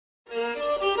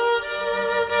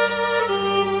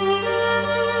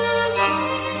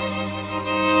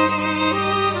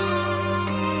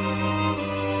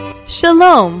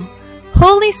Shalom!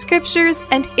 Holy Scriptures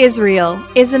and Israel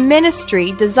is a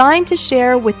ministry designed to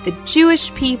share with the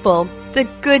Jewish people the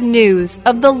good news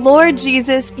of the Lord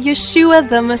Jesus, Yeshua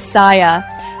the Messiah,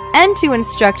 and to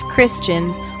instruct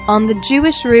Christians on the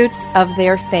Jewish roots of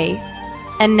their faith.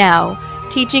 And now,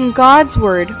 teaching God's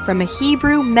Word from a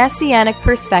Hebrew Messianic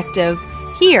perspective,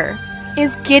 here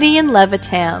is Gideon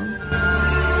Levitam.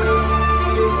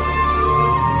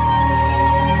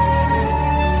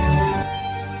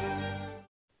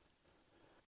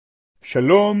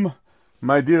 Shalom,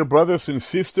 my dear brothers and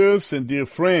sisters and dear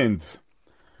friends.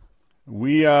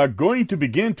 We are going to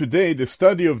begin today the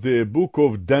study of the book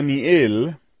of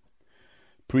Daniel,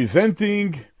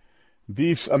 presenting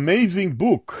this amazing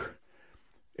book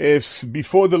as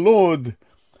before the Lord,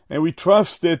 and we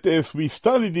trust that as we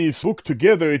study this book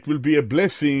together, it will be a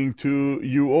blessing to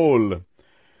you all.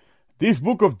 This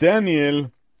book of Daniel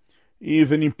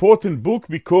is an important book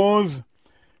because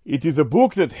it is a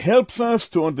book that helps us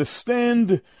to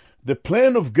understand the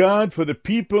plan of God for the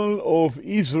people of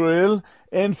Israel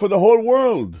and for the whole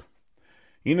world.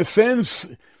 In a sense,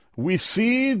 we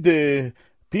see the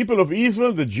people of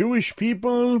Israel, the Jewish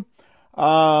people,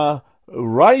 are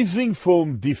rising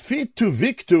from defeat to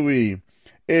victory,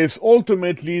 as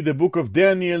ultimately the book of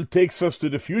Daniel takes us to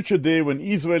the future day when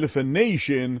Israel as a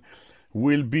nation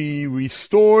will be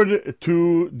restored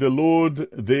to the Lord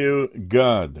their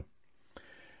God.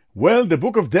 Well, the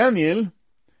book of Daniel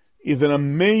is an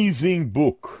amazing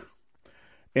book,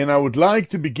 and I would like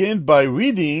to begin by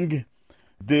reading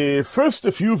the first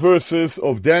few verses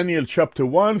of Daniel chapter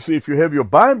 1. So if you have your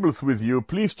Bibles with you,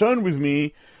 please turn with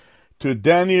me to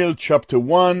Daniel chapter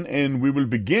 1, and we will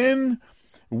begin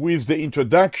with the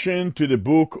introduction to the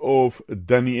book of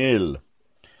Daniel.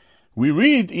 We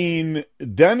read in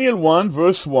Daniel 1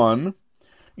 verse 1,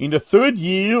 "In the 3rd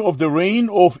year of the reign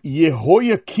of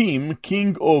Jehoiakim,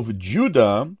 king of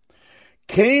Judah,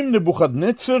 came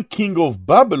Nebuchadnezzar, king of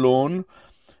Babylon,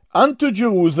 unto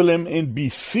Jerusalem and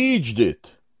besieged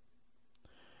it.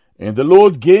 And the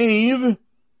Lord gave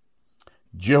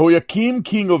Jehoiakim,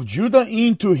 king of Judah,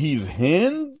 into his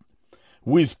hand,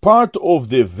 with part of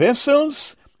the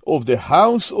vessels of the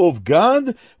house of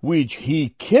God, which he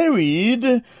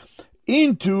carried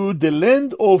into the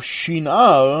land of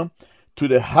Shinar, to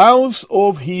the house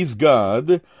of his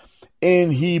God,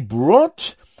 and he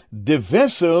brought the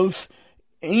vessels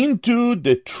into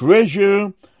the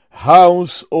treasure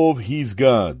house of his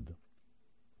God."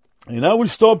 And I will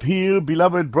stop here,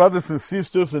 beloved brothers and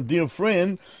sisters and dear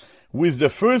friend, with the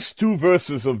first 2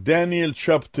 verses of Daniel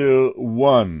chapter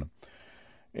 1.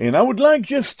 And I would like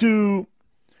just to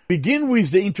begin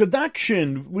with the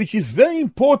introduction, which is very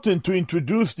important to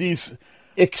introduce this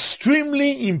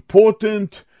extremely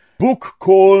important book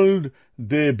called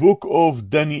the Book of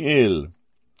Daniel.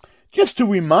 Just to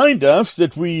remind us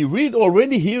that we read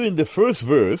already here in the first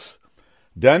verse,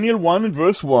 Daniel 1 and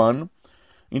verse 1,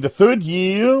 "In the 3rd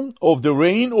year of the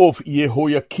reign of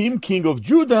Jehoiakim, king of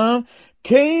Judah,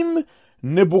 came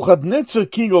Nebuchadnezzar,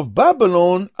 king of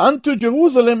Babylon, unto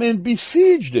Jerusalem and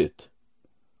besieged it."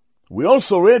 We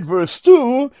also read verse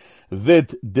 2,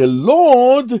 that the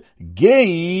Lord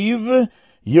gave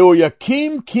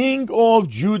Jehoiakim, king of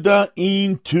Judah,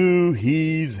 into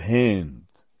his hand.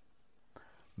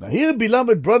 Now here,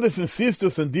 beloved brothers and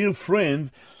sisters and dear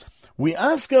friends, we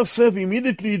ask ourselves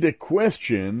immediately the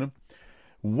question,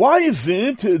 why is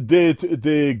it that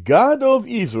the God of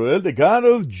Israel, the God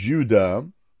of Judah,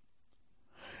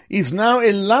 is now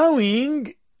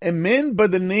allowing a man by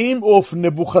the name of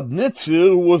Nebuchadnezzar,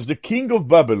 who was the king of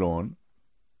Babylon,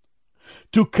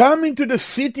 to come into the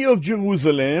city of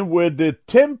Jerusalem, where the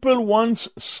temple once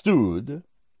stood,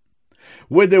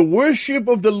 where the worship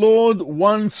of the Lord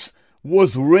once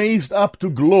was raised up to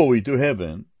glory, to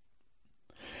heaven?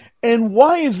 And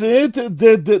why is it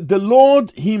that the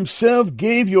Lord himself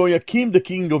gave Jehoiakim, the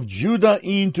king of Judah,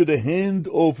 into the hand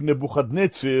of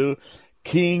Nebuchadnezzar,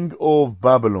 king of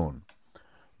Babylon?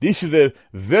 This is a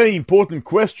very important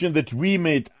question that we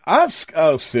may ask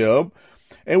ourselves,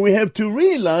 and we have to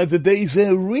realize that there is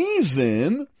a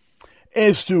reason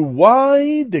as to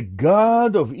why the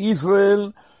God of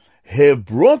Israel have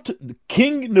brought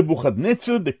King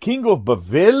Nebuchadnezzar, the king of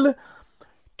Babel,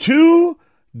 to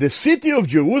the city of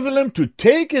Jerusalem to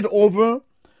take it over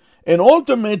and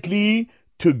ultimately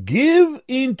to give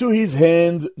into his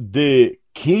hand the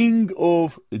king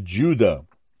of Judah.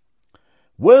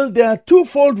 Well, there are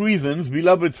twofold reasons,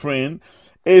 beloved friend,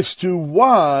 as to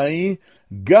why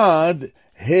God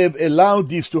have allowed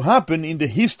this to happen in the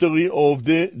history of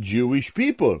the Jewish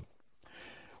people.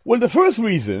 Well, the first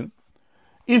reason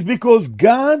is because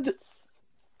God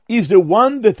is the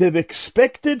one that have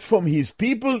expected from his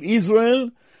people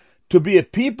Israel to be a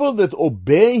people that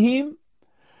obey him,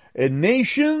 a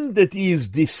nation that is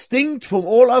distinct from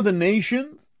all other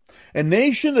nations, a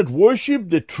nation that worship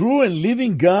the true and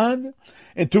living God.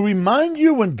 And to remind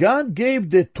you, when God gave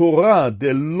the Torah,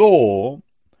 the law,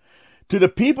 to the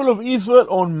people of Israel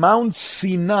on Mount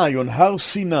Sinai, on Har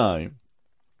Sinai,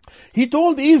 he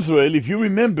told Israel, if you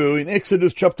remember in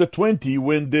Exodus chapter 20,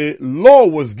 when the law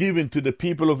was given to the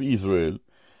people of Israel,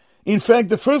 in fact,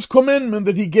 the first commandment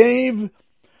that he gave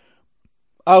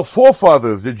our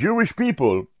forefathers, the Jewish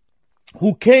people,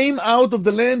 who came out of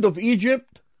the land of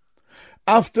Egypt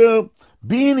after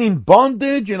being in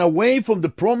bondage and away from the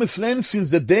promised land since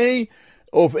the day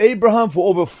of Abraham for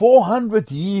over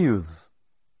 400 years.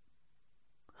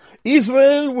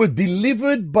 Israel were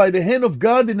delivered by the hand of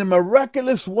God in a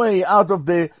miraculous way out of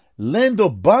the land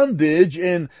of bondage,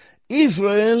 and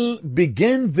Israel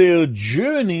began their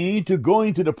journey to go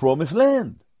into the promised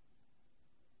land.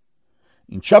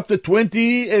 In chapter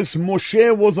 20, as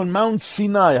Moshe was on Mount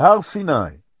Sinai, Har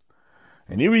Sinai,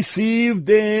 and he received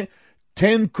the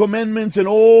 10 commandments and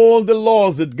all the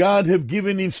laws that God have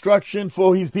given instruction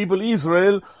for his people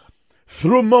Israel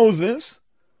through Moses,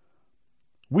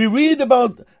 we read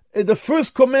about the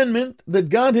first commandment that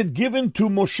God had given to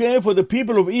Moshe for the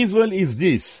people of Israel is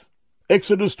this.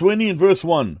 Exodus 20 and verse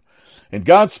 1. And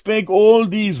God spake all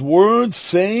these words,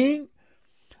 saying,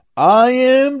 I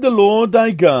am the Lord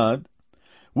thy God,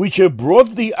 which have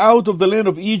brought thee out of the land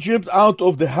of Egypt, out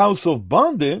of the house of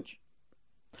bondage.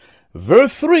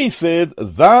 Verse 3 said,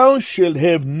 Thou shalt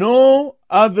have no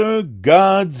other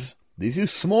gods, this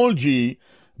is small g,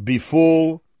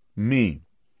 before me.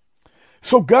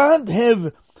 So God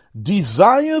have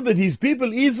desire that his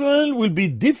people Israel will be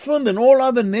different than all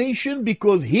other nations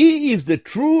because he is the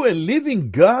true and living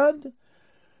God,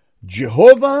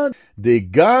 Jehovah, the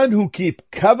God who keep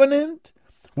covenant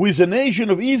with the nation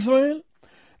of Israel,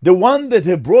 the one that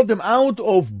have brought them out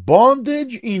of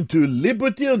bondage into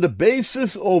liberty on the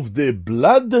basis of the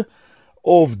blood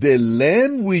of the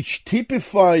Lamb, which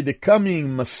typified the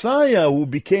coming Messiah, who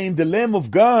became the Lamb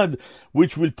of God,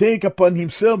 which will take upon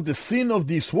himself the sin of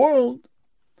this world.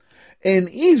 And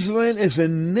Israel as a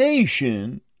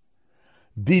nation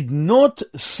did not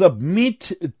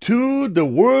submit to the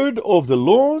word of the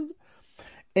Lord,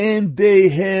 and they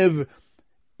have,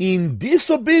 in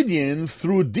disobedience,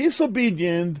 through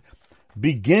disobedience,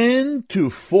 began to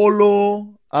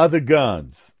follow other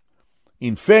gods.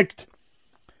 In fact,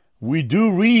 we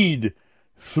do read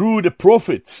through the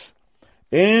prophets,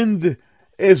 and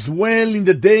as well in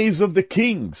the days of the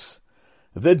kings,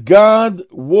 that God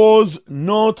was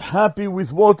not happy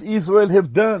with what Israel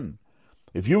have done.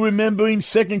 If you remember in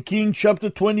 2 Kings chapter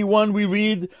 21, we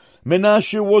read,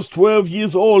 Manasseh was 12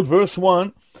 years old, verse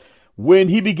 1, when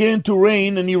he began to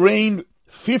reign, and he reigned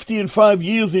 55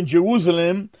 years in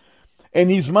Jerusalem, and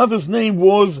his mother's name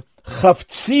was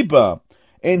Chavtziba,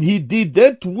 and he did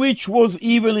that which was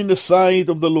evil in the sight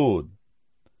of the Lord.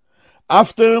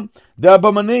 After the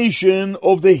abomination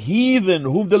of the heathen,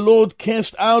 whom the Lord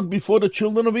cast out before the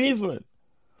children of Israel.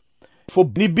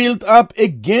 For he built up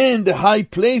again the high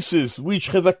places which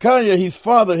Hezekiah his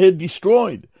father had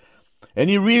destroyed. And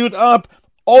he reared up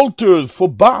altars for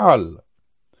Baal,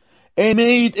 and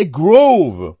made a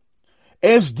grove,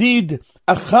 as did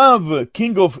Achav,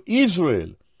 king of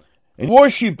Israel, and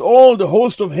worshipped all the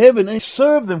host of heaven, and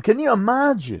served them. Can you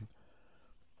imagine?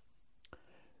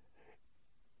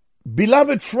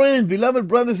 Beloved friends, beloved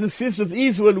brothers and sisters,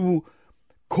 Israel who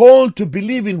called to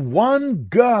believe in one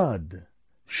God.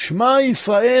 Shema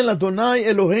Yisrael, Adonai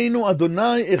Eloheinu,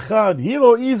 Adonai Echad. Hear,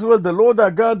 O Israel, the Lord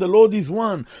our God, the Lord is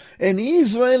one. And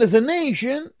Israel as a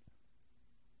nation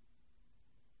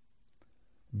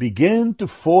began to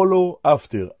follow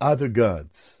after other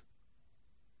gods.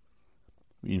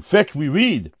 In fact, we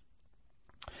read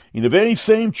in the very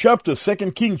same chapter,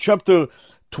 2 Kings chapter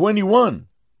 21,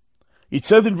 it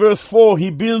says in verse 4, he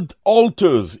built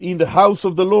altars in the house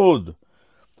of the Lord,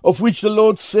 of which the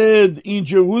Lord said, in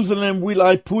Jerusalem will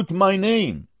I put my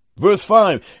name. Verse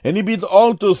 5, and he built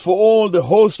altars for all the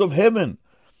host of heaven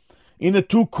in the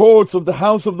 2 courts of the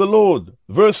house of the Lord.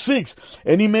 Verse 6,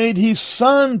 and he made his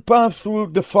son pass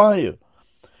through the fire,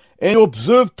 and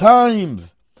observed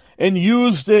times, and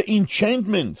used the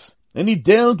enchantments, and he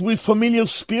dealt with familiar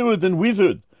spirit and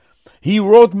wizard. He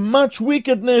wrought much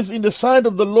wickedness in the sight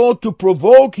of the Lord to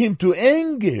provoke him to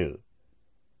anger.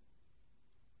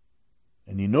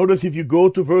 And you notice if you go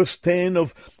to verse 10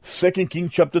 of 2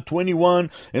 Kings chapter 21,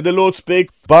 and the Lord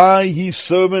spake by his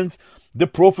servants the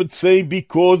prophets say,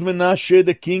 because Manasseh,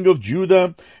 the king of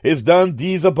Judah, has done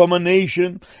this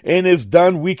abomination, and has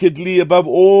done wickedly above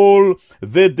all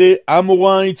that the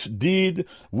Amorites did,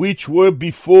 which were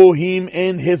before him,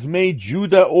 and has made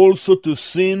Judah also to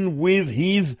sin with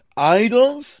his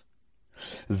idols?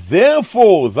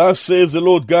 Therefore, thus says the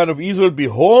Lord God of Israel,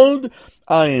 behold,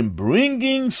 I am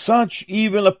bringing such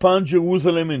evil upon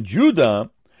Jerusalem and Judah,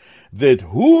 that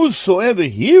whosoever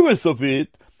heareth of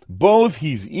it, both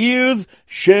his ears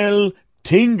shall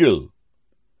tingle.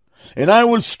 And I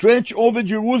will stretch over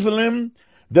Jerusalem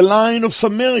the line of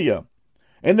Samaria,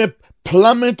 and the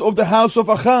plummet of the house of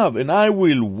Achav, and I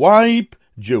will wipe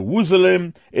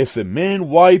Jerusalem as a man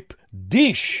wipe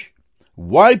dish,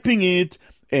 wiping it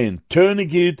and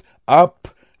turning it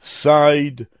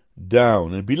upside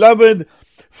down. And beloved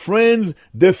friends,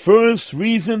 the first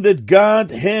reason that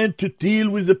God had to deal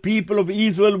with the people of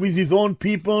Israel, with his own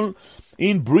people,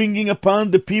 in bringing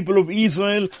upon the people of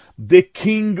Israel the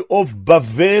king of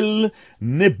Bavel,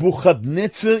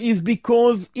 Nebuchadnezzar, is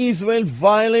because Israel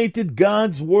violated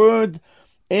God's word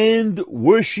and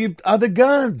worshipped other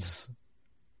gods.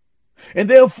 And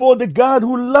therefore the God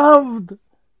who loved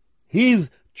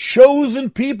his chosen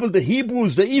people, the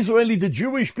Hebrews, the Israeli, the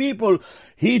Jewish people,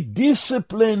 he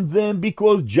disciplined them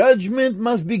because judgment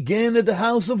must begin at the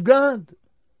house of God.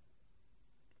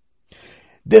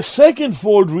 The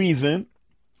second-fold reason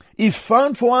is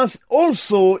found for us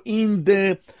also in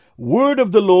the word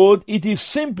of the Lord. It is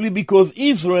simply because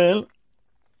Israel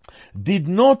did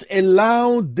not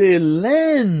allow the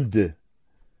land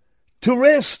to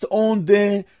rest on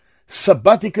the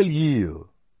sabbatical year.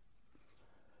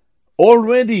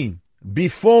 Already,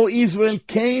 before Israel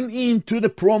came into the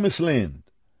promised land,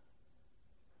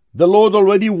 the Lord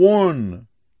already warned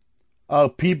our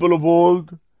people of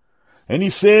old, and he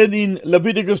said in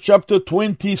Leviticus chapter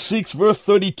 26, verse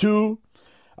 32,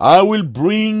 I will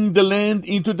bring the land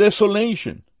into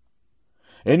desolation,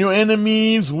 and your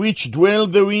enemies which dwell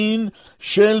therein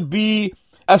shall be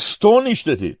astonished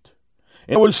at it.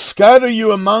 And I will scatter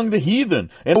you among the heathen,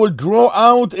 and I will draw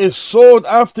out a sword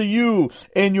after you,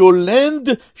 and your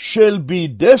land shall be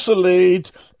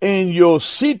desolate, and your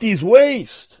cities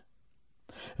waste.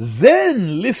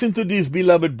 Then, listen to this,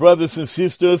 beloved brothers and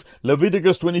sisters,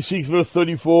 Leviticus 26, verse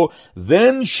 34,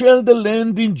 then shall the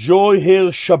land enjoy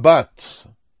her Shabbat,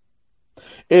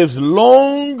 as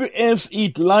long as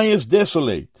it lieth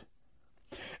desolate,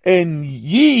 and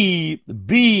ye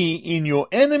be in your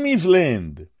enemy's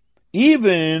land,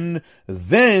 even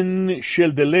then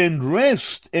shall the land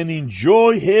rest and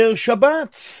enjoy her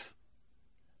Shabbats.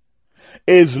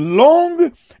 As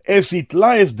long as it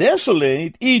lies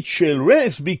desolate, it shall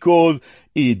rest, because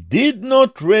it did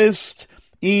not rest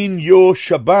in your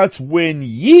Shabbats when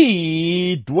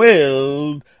ye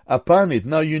dwelled upon it.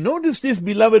 Now you notice this,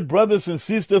 beloved brothers and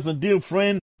sisters and dear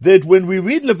friend, that when we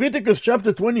read Leviticus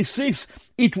chapter 26,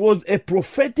 it was a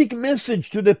prophetic message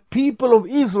to the people of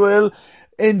Israel,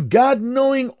 and God,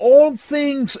 knowing all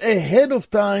things ahead of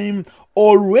time,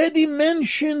 already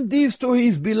mentioned this to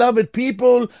his beloved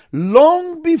people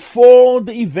long before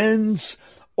the events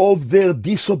of their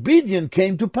disobedience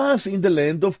came to pass in the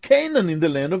land of Canaan, in the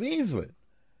land of Israel.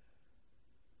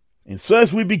 And so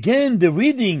as we began the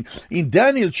reading in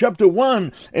Daniel chapter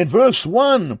 1 and verse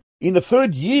 1, in the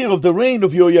 3rd year of the reign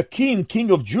of Joachim,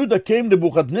 king of Judah, came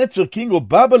Nebuchadnezzar, king of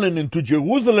Babylon, into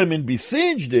Jerusalem and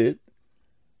besieged it.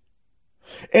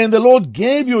 And the Lord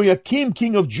gave Joachim,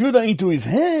 king of Judah, into his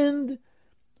hand.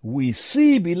 We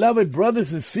see, beloved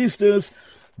brothers and sisters,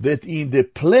 that in the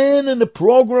plan and the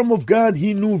program of God,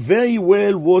 he knew very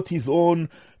well what his own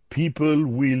people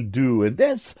will do. And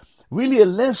that's really a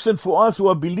lesson for us who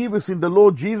are believers in the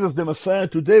Lord Jesus, the Messiah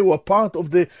today, who are part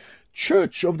of the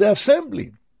church, of the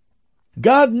assembly.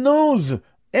 God knows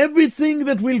everything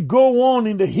that will go on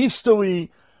in the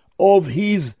history of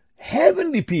his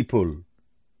heavenly people.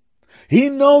 He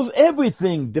knows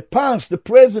everything, the past, the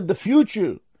present, the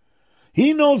future.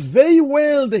 He knows very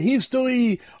well the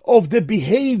history of the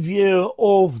behavior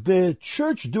of the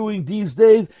church during these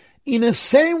days, in the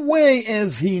same way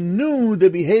as he knew the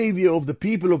behavior of the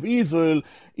people of Israel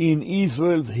in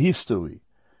Israel's history.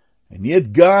 And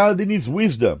yet God, in his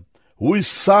wisdom, who is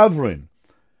sovereign,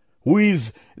 who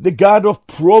is the God of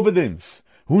providence,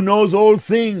 who knows all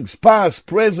things, past,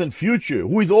 present, future,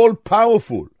 who is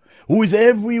all-powerful, who is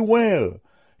everywhere,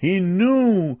 he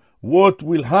knew what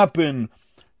will happen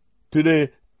to the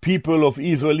people of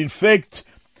Israel. In fact,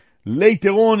 later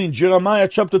on in Jeremiah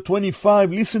chapter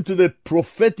 25, listen to the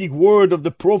prophetic word of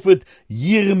the prophet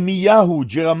Yirmiyahu,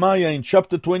 Jeremiah in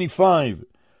chapter 25.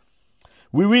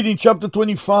 We read in chapter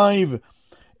 25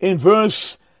 in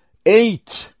verse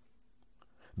 8,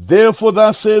 Therefore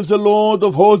thus says the Lord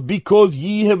of hosts, because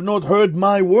ye have not heard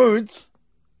my words,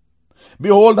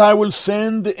 behold, I will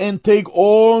send and take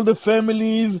all the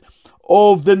families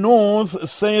of the north,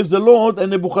 says the Lord, and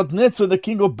Nebuchadnezzar, the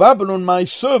king of Babylon, my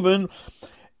servant,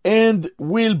 and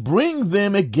will bring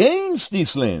them against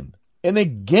this land, and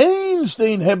against the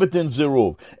inhabitants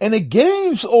thereof, and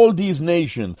against all these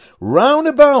nations round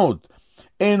about,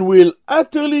 and will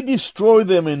utterly destroy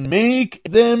them, and make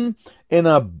them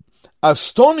an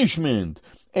astonishment,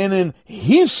 and an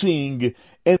hissing,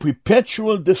 and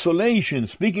perpetual desolation,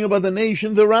 speaking about the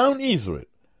nations around Israel.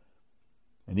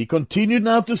 And he continued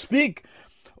now to speak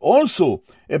also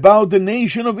about the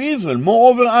nation of Israel.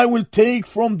 Moreover, I will take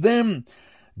from them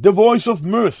the voice of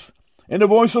mirth, and the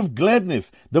voice of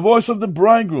gladness, the voice of the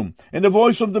bridegroom, and the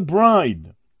voice of the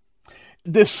bride,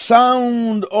 the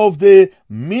sound of the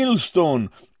millstone,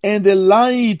 and the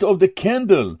light of the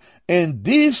candle, and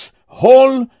this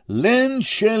whole land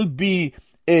shall be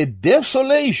a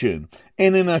desolation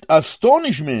and an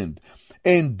astonishment,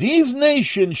 and these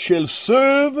nations shall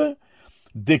serve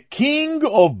the king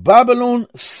of Babylon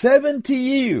 70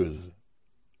 years.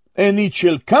 And it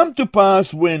shall come to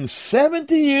pass, when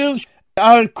 70 years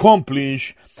are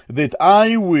accomplished, that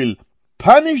I will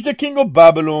punish the king of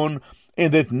Babylon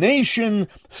and that nation,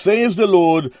 says the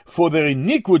Lord, for their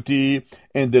iniquity,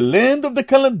 and the land of the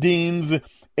Chaldeans,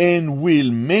 and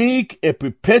will make a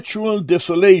perpetual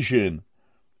desolation.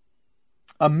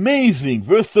 Amazing.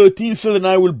 Verse 13 says, and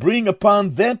I will bring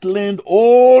upon that land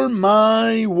all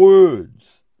my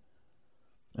words.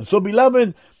 And so,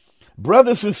 beloved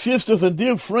brothers and sisters and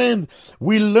dear friends,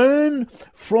 we learn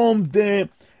from the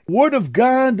Word of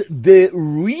God the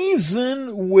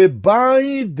reason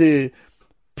whereby the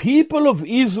people of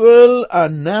Israel are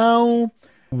now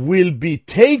will be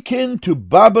taken to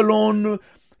Babylon.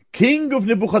 King of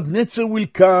Nebuchadnezzar will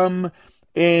come,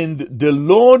 and the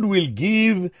Lord will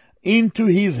give into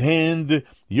his hand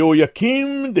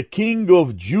Jehoiakim, the king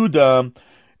of Judah,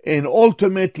 and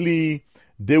ultimately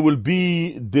there will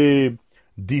be the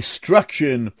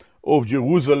destruction of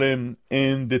Jerusalem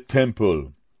and the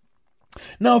temple.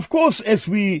 Now, of course, as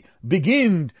we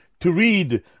begin to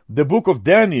read the book of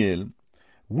Daniel,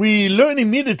 we learn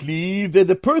immediately that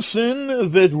the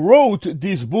person that wrote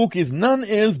this book is none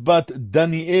else but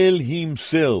Daniel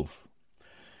himself.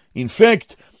 In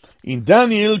fact, in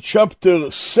Daniel chapter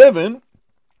 7,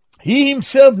 he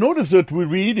himself, notice that we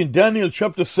read in Daniel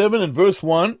chapter 7 and verse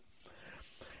 1,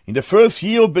 in the first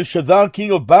year of Belshazzar,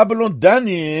 king of Babylon,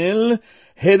 Daniel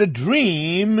had a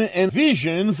dream and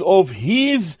visions of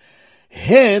his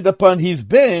head upon his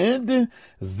bed.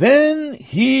 Then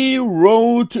he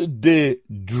wrote the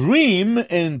dream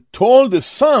and told the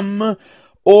sum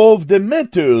of the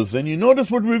matters. And you notice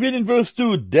what we read in verse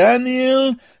 2.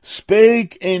 Daniel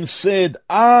spake and said,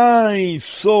 I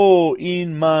saw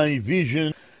in my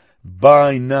vision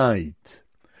by night.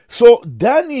 So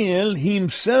Daniel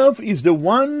himself is the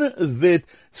one that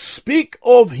speak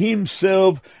of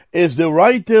himself as the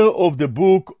writer of the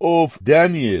book of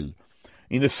Daniel.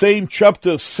 In the same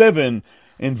chapter 7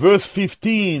 and verse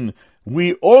 15,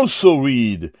 we also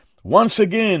read, once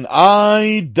again,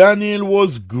 I, Daniel,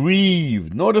 was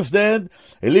grieved. Notice that?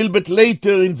 A little bit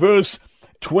later in verse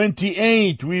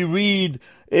 28, we read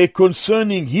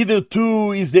concerning,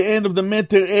 hitherto is the end of the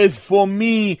matter, as for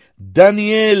me,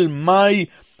 Daniel, my...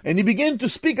 And he began to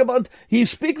speak about, he's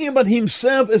speaking about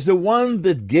himself as the one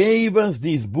that gave us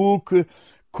this book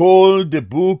called the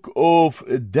book of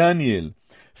Daniel.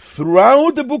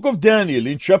 Throughout the book of Daniel,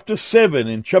 in chapter 7,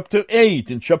 in chapter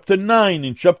 8, in chapter 9,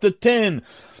 in chapter 10,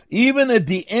 even at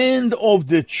the end of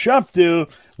the chapter,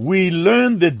 we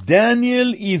learn that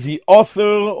Daniel is the author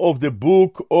of the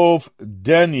book of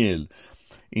Daniel.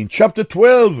 In chapter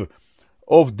 12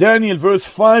 of Daniel, verse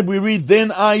 5, we read,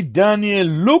 Then I, Daniel,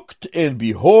 looked, and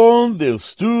behold, there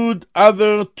stood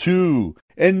other two.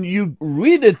 And you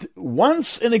read it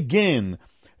once and again,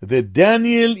 that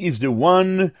Daniel is the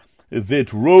one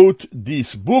that wrote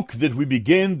this book that we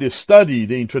began the study,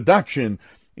 the introduction,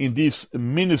 in this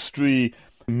ministry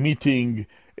meeting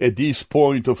at this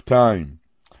point of time.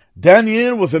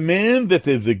 Daniel was a man that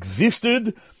has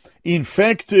existed. In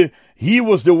fact, he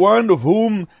was the one of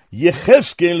whom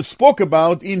Yechezkel spoke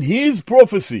about in his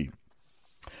prophecy.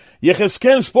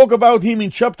 Yechezkel spoke about him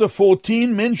in chapter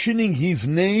 14, mentioning his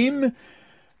name,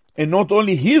 and not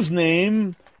only his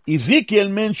name, Ezekiel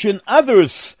mentioned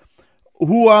others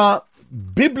who are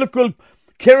biblical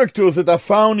characters that are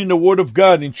found in the Word of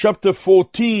God. In chapter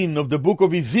 14 of the book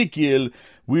of Ezekiel,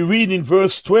 we read in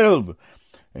verse 12,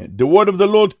 the word of the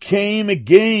Lord came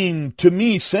again to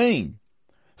me, saying,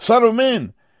 Son of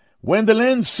man, when the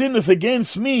land sinneth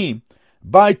against me,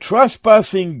 by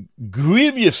trespassing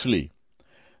grievously.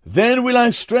 Then will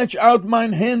I stretch out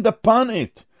mine hand upon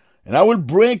it, and I will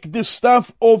break the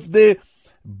stuff of the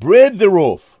bread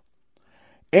thereof,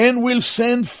 and will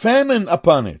send famine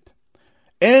upon it,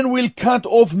 and will cut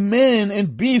off man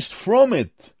and beast from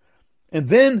it. And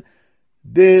then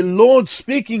the Lord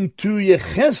speaking to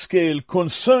Yechezkel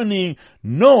concerning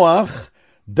Noach,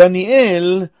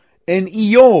 Daniel, and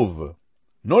Iyov.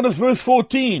 Notice verse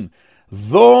 14.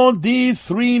 Though these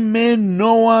three men,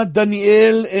 Noah,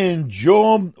 Daniel, and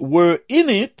Job, were in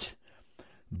it,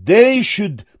 they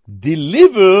should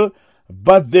deliver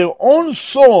but their own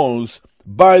souls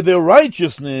by their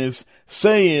righteousness,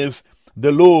 says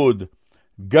the Lord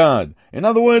God. In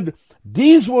other words,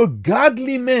 these were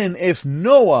godly men as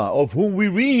Noah, of whom we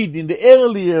read in the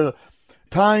earlier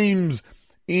times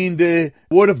in the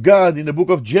Word of God, in the book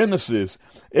of Genesis.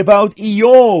 About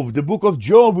Iyov, the book of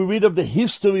Job, we read of the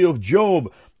history of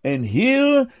Job. And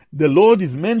here the Lord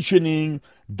is mentioning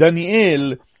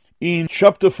Daniel in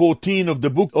chapter 14 of the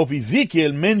book of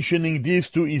Ezekiel, mentioning this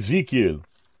to Ezekiel.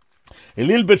 A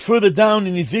little bit further down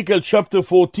in Ezekiel chapter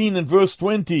 14 and verse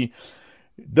 20,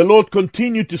 the Lord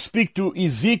continued to speak to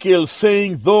Ezekiel,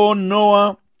 saying, though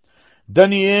Noah,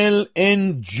 Daniel,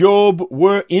 and Job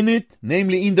were in it,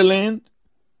 namely in the land,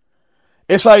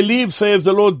 as I live, says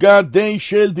the Lord God, they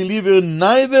shall deliver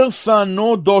neither son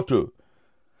nor daughter.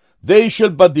 They shall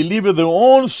but deliver their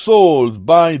own souls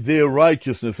by their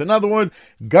righteousness. In other words,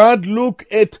 God looked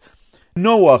at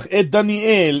Noah, at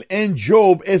Daniel, and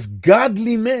Job as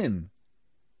godly men.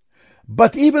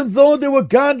 But even though they were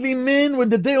godly men, when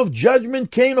the day of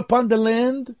judgment came upon the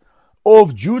land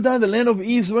of Judah, the land of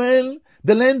Israel,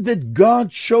 the land that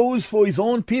God chose for his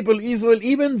own people, Israel,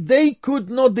 even they could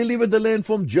not deliver the land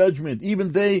from judgment.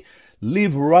 Even they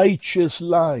live righteous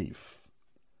life.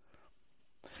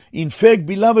 In fact,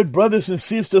 beloved brothers and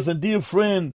sisters and dear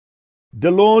friend,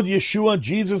 the Lord Yeshua,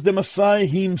 Jesus the Messiah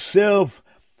himself,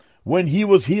 when he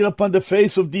was here upon the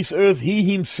face of this earth, he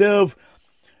himself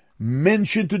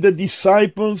mentioned to the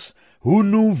disciples who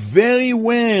knew very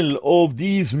well of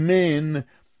these men,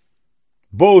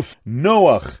 both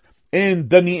Noah and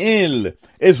Daniel,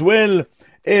 as well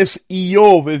as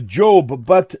Iyov, as Job,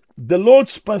 but the Lord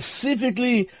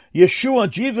specifically, Yeshua,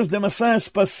 Jesus the Messiah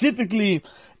specifically,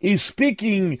 is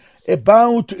speaking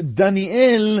about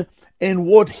Daniel and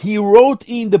what he wrote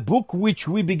in the book which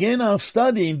we began our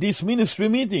study in this ministry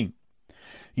meeting.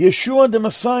 Yeshua the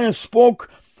Messiah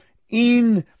spoke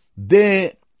in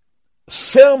the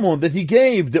sermon that he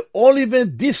gave, the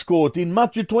Olivet Discourse in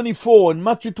Matthew 24 and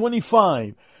Matthew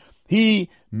 25. He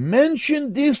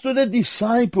mentioned this to the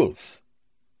disciples.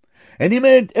 And he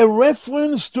made a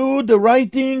reference to the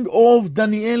writing of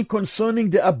Daniel concerning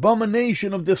the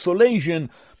abomination of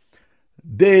desolation,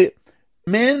 the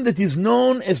man that is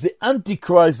known as the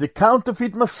Antichrist, the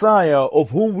counterfeit Messiah,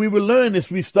 of whom we will learn as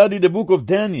we study the book of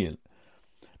Daniel.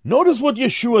 Notice what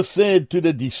Yeshua said to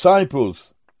the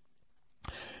disciples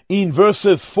in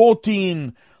verses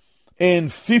 14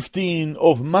 and 15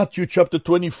 of Matthew chapter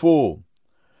 24.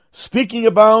 Speaking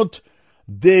about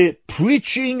the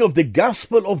preaching of the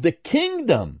gospel of the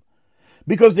kingdom,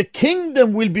 because the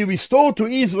kingdom will be restored to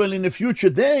Israel in a future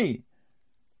day.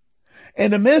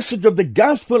 And the message of the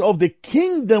gospel of the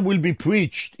kingdom will be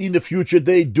preached in the future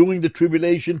day during the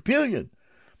tribulation period.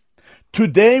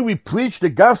 Today we preach the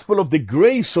gospel of the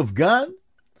grace of God,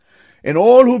 and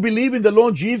all who believe in the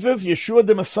Lord Jesus, Yeshua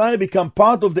the Messiah, become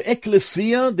part of the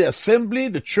ecclesia, the assembly,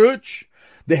 the church,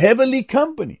 the heavenly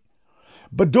company.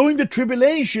 But during the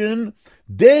tribulation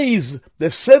days, the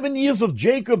 7 years of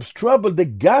Jacob's trouble, the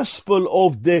gospel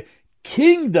of the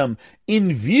kingdom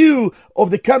in view of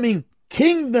the coming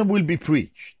kingdom will be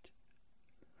preached.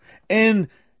 And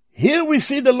here we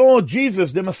see the Lord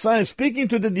Jesus, the Messiah, speaking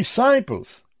to the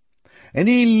disciples, and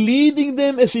he leading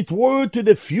them, as it were, to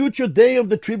the future day of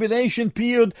the tribulation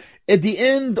period at the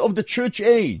end of the church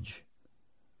age.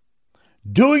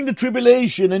 During the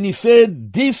tribulation, and he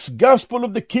said, this gospel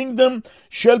of the kingdom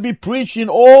shall be preached in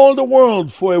all the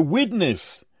world for a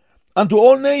witness unto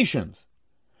all nations,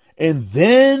 and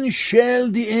then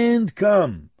shall the end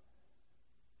come.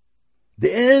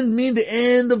 The end means the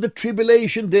end of the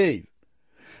tribulation days,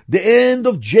 the end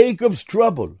of Jacob's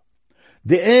trouble,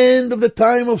 the end of the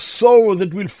time of sorrow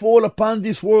that will fall upon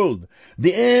this world,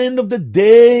 the end of the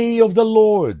day of the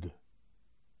Lord,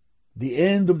 the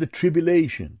end of the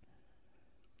tribulation.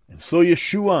 And so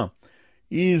Yeshua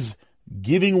is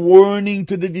giving warning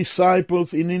to the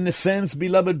disciples, and in a sense,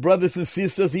 beloved brothers and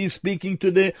sisters, he is speaking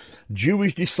to the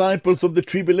Jewish disciples of the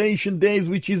tribulation days,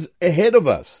 which is ahead of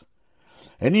us.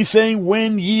 And he's saying,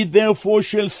 when ye therefore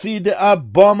shall see the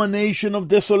abomination of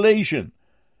desolation,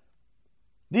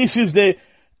 This is the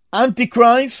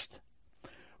Antichrist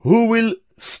who will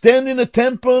stand in a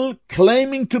temple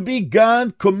claiming to be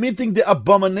God, committing the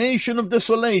abomination of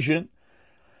desolation.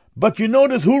 But you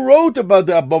notice who wrote about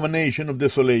the abomination of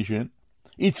desolation.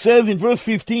 It says in verse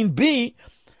 15b,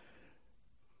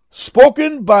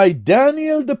 spoken by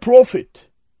Daniel the prophet.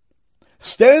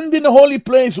 Stand in the holy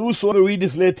place, whosoever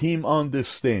readeth, let him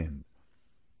understand.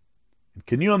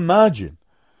 Can you imagine?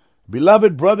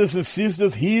 Beloved brothers and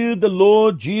sisters, here the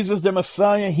Lord Jesus the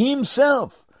Messiah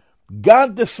himself,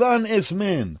 God the Son as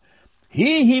man,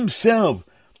 he himself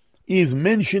is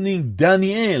mentioning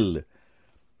Daniel,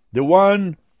 the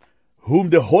one whom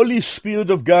the Holy Spirit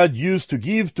of God used to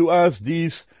give to us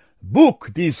this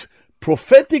book, this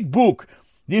prophetic book,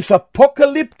 this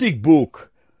apocalyptic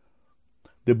book,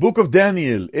 the book of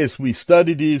Daniel, as we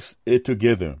study this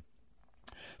together.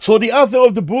 So the author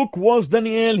of the book was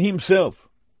Daniel himself.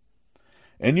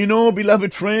 And you know,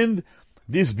 beloved friend,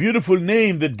 this beautiful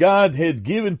name that God had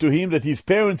given to him, that his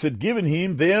parents had given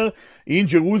him there in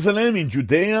Jerusalem, in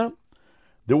Judea,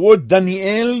 the word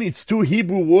Daniel, it's two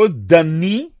Hebrew words,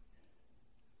 Dani,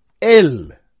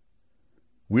 El.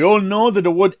 We all know that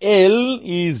the word El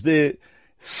is the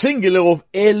singular of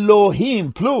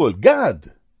Elohim, plural,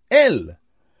 God, El.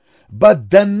 But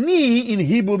Dani in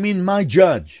Hebrew means my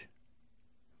judge.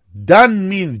 Dan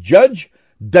means judge,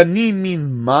 Dani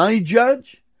means my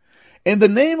judge. And the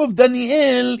name of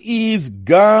Daniel is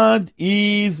God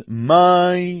is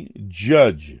my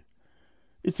judge.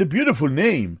 It's a beautiful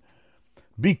name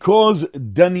because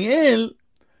Daniel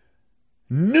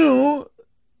knew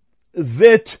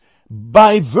that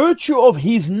by virtue of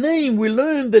his name we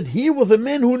learn that he was a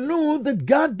man who knew that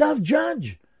God does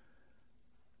judge.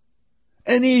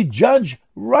 And he judged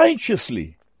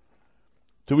righteously.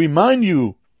 To remind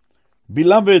you,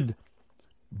 beloved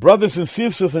brothers and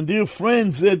sisters and dear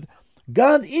friends, that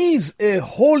God is a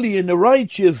holy and a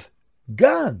righteous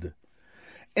God.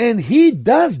 And he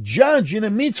does judge in the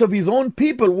midst of his own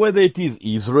people, whether it is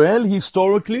Israel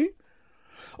historically,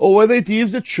 or whether it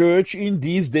is the church in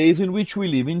these days in which we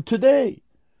live in today.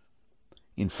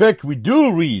 In fact, we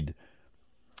do read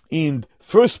in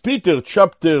 1 Peter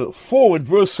chapter 4 and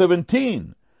verse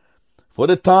 17, for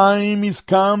the time is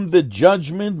come that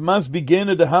judgment must begin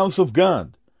at the house of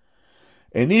God.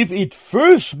 And if it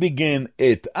first began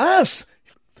at us,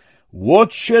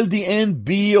 what shall the end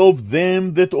be of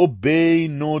them that obey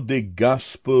not the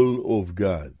gospel of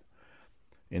God?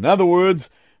 In other words,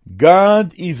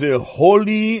 God is a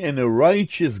holy and a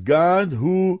righteous God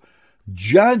who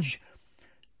judge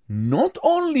not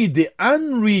only the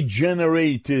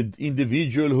unregenerated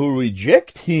individual who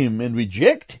reject him and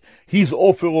reject his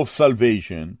offer of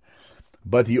salvation,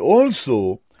 but he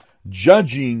also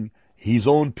judging his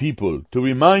own people. To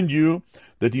remind you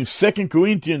that in 2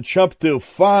 Corinthians chapter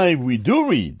 5 we do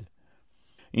read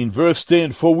in verse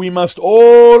 10, for we must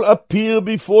all appear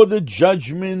before the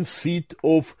judgment seat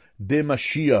of the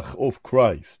Mashiach, of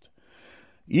Christ.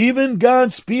 Even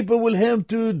God's people will have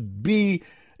to be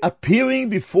appearing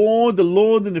before the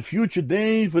Lord in the future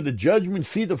days for the judgment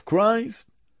seat of Christ.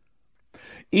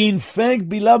 In fact,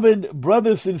 beloved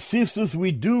brothers and sisters,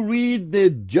 we do read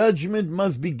that judgment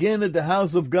must begin at the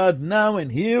house of God now,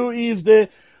 and here is the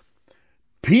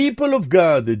people of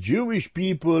God, the Jewish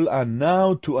people, are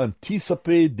now to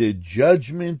anticipate the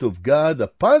judgment of God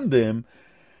upon them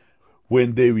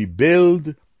when they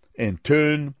rebelled and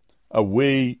turned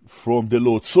away from the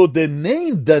Lord. So the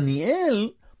name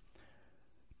Daniel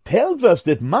tells us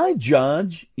that my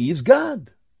judge is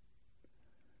God.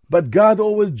 But God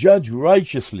always judges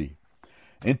righteously.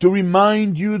 And to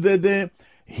remind you that the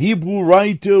Hebrew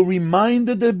writer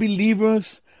reminded the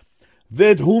believers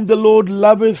that whom the Lord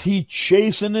loveth, he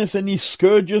chasteneth, and he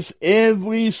scourgeth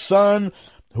every son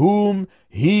whom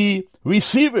he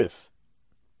receiveth.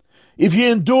 If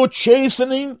ye endure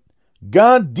chastening,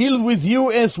 God deal with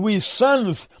you as with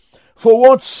sons. For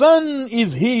what son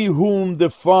is he whom the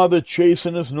Father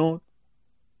chasteneth not?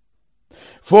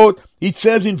 For it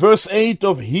says in verse 8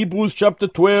 of Hebrews chapter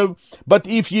 12, but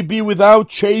if ye be without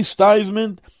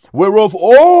chastisement, whereof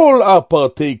all are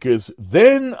partakers,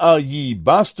 then are ye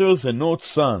bastards and not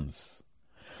sons.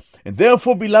 And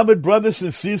therefore, beloved brothers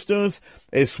and sisters,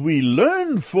 as we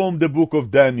learn from the book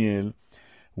of Daniel,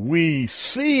 we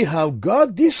see how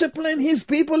God disciplined his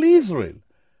people Israel.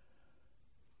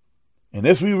 And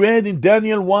as we read in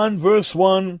Daniel 1 verse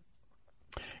 1,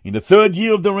 in the 3rd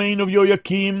year of the reign of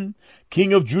Joachim,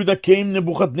 king of Judah, came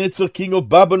Nebuchadnezzar, king of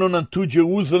Babylon, unto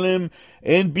Jerusalem,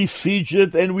 and besieged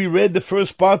it. And we read the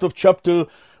first part of chapter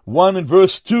 1 and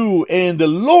verse 2. And the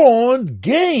Lord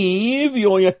gave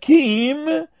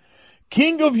Joachim,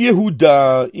 king of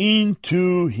Yehuda,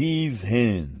 into his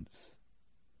hands.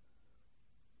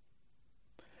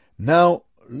 Now,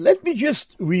 let me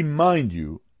just remind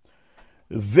you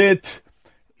that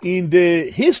in the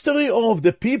history of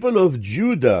the people of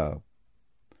Judah,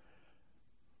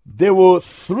 there were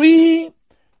 3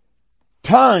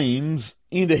 times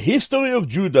in the history of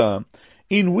Judah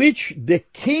in which the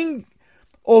king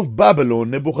of Babylon,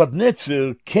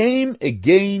 Nebuchadnezzar, came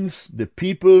against the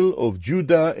people of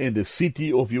Judah and the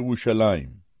city of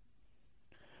Jerusalem.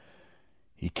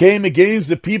 He came against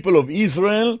the people of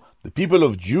Israel, the people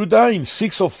of Judah, in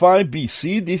 605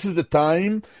 BC. This is the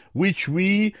time which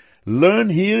we learn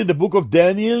here in the book of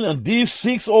Daniel. And this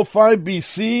 605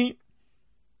 BC,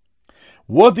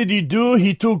 what did he do?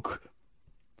 He took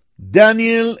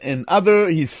Daniel and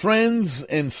his friends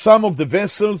and some of the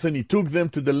vessels, and he took them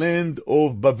to the land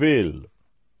of Babel.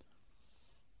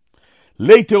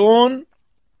 Later on,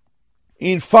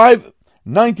 in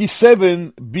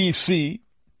 597 BC,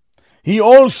 he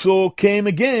also came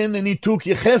again, and he took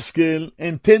Yechezkel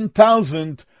and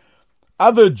 10,000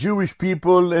 other Jewish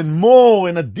people and more,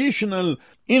 an additional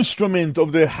instrument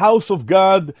of the house of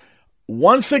God,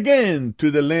 once again to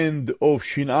the land of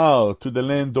Shinar, to the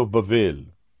land of Babel.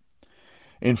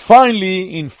 And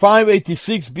finally, in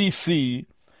 586 BC,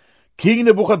 King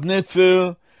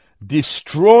Nebuchadnezzar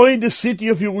destroyed the city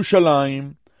of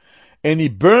Jerusalem, and he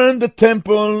burned the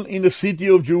temple in the city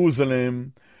of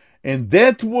Jerusalem. And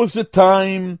that was the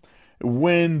time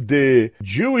when the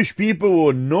Jewish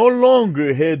people no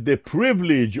longer had the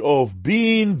privilege of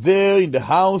being there in the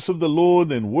house of the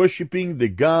Lord and worshiping the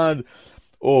God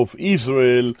of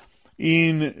Israel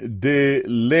in the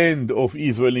land of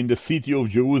Israel, in the city of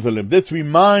Jerusalem. That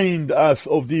reminds us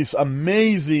of this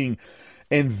amazing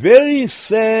and very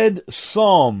sad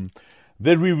psalm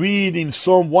that we read in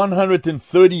Psalm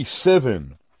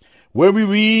 137, where we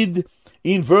read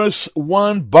in verse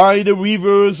 1, "By the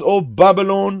rivers of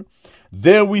Babylon,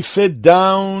 there we sat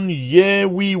down, yea,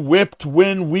 we wept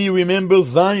when we remember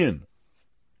Zion.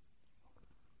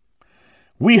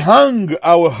 We hung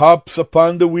our harps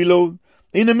upon the willow,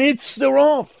 in the midst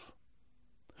thereof.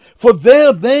 For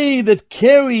there they that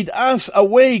carried us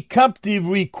away captive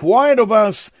required of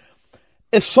us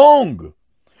a song,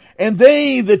 and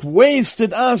they that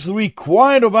wasted us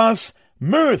required of us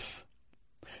mirth,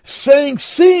 saying,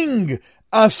 Sing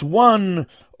us one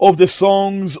of the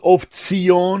songs of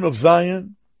Zion, of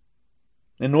Zion."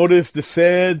 And notice the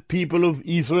sad people of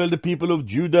Israel, the people of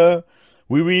Judah,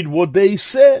 we read what they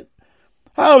said.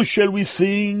 "How shall we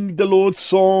sing the Lord's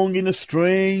song in a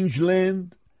strange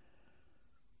land?"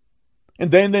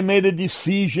 And then they made a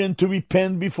decision to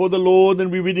repent before the Lord, and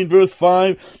we read in verse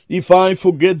 5, "If I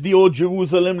forget thee, O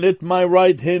Jerusalem, let my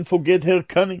right hand forget her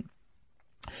cunning.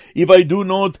 If I do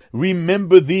not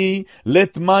remember thee,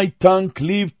 let my tongue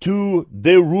cleave to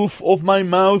the roof of my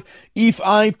mouth. If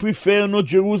I prefer not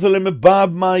Jerusalem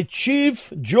above my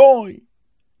chief joy."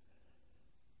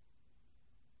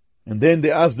 And then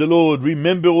they asked the Lord,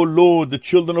 "Remember, O Lord, the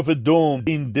children of Edom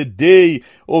in the day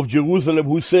of Jerusalem,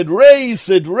 who said, Raise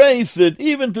it,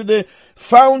 even to the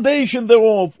foundation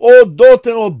thereof, O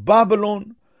daughter of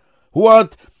Babylon, who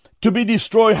art to be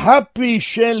destroyed. Happy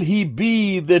shall he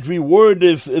be that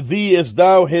rewardeth thee as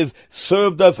thou hast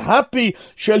served us. Happy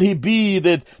shall he be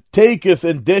that taketh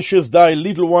and dasheth thy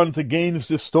little ones against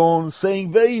the stones,"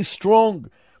 saying very strong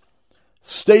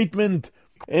statement,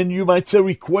 and you might say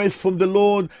request from the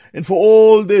Lord, and for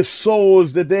all the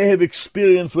sorrows that they have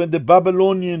experienced when the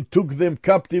Babylonian took them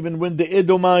captive, and when the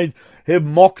Edomites have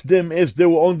mocked them as they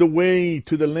were on the way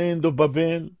to the land of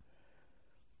Babel.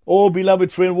 Oh,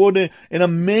 beloved friend, what an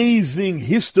amazing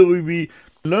history we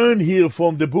learn here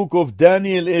from the book of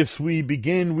Daniel as we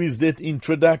begin with that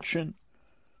introduction.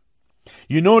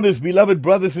 You notice, beloved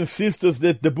brothers and sisters,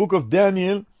 that the book of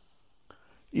Daniel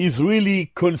is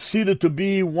really considered to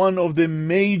be one of the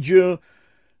major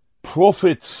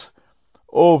prophets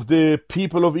of the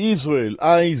people of Israel.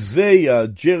 Isaiah,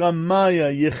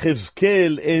 Jeremiah,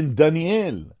 Yechezkel, and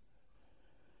Daniel.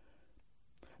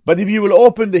 But if you will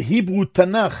open the Hebrew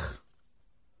Tanakh,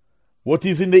 what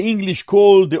is in the English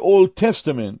called the Old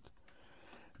Testament,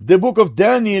 the book of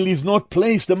Daniel is not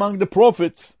placed among the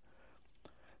prophets.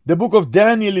 The book of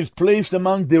Daniel is placed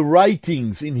among the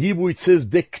writings. In Hebrew it says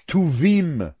the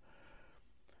Ktuvim.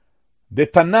 The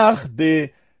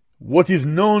Tanakh, what is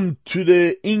known to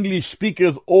the English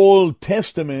speakers Old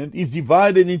Testament, is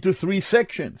divided into 3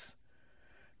 sections.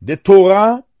 The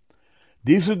Torah,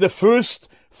 this is the first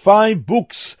 5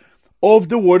 books of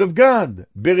the Word of God.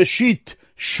 Bereshit,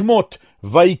 Shmot,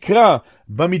 Vaikra,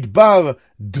 Bamidbar,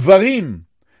 Dvarim,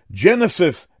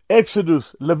 Genesis,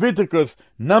 Exodus, Leviticus,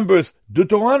 Numbers,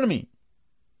 Deuteronomy.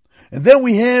 And then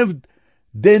we have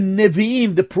the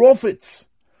Nevi'im, the prophets.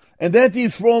 And that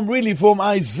is from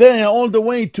Isaiah all the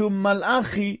way to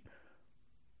Malachi.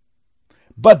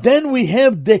 But then we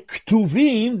have the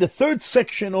Ktuvim, the third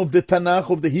section of the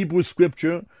Tanakh, of the Hebrew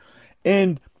scripture.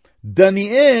 And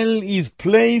Daniel is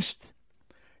placed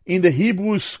in the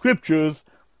Hebrew scriptures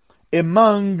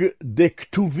among the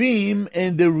Ktuvim.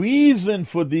 And the reason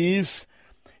for this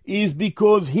is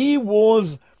because he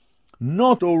was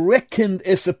not reckoned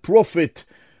as a prophet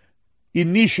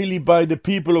initially by the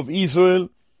people of Israel.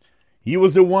 He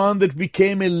was the one that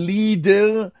became a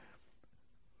leader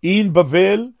in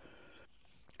Babel,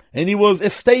 and he was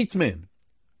a statesman.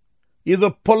 He's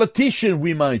a politician,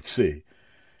 we might say.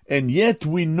 And yet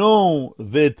we know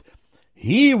that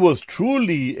he was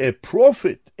truly a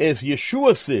prophet, as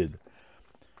Yeshua said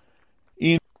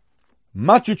in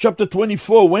Matthew chapter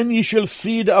 24, when ye shall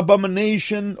see the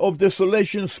abomination of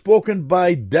desolation spoken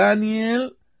by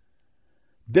Daniel,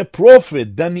 the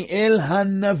prophet, Daniel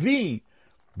Hanavi,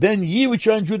 then ye which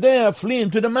are in Judea flee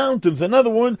into the mountains. In other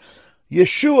words,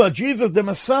 Yeshua, Jesus the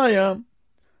Messiah,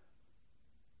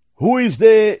 who is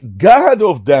the God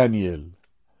of Daniel,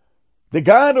 the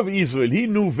God of Israel, he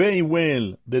knew very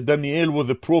well that Daniel was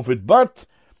a prophet, but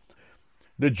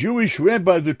the Jewish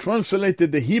rabbis who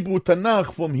translated the Hebrew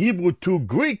Tanakh from Hebrew to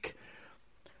Greek,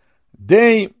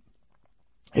 they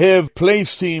have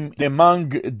placed him among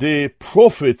the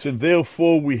prophets, and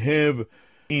therefore we have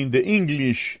in the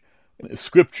English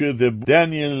scripture that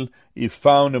Daniel is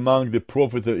found among the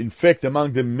prophets, in fact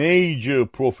among the major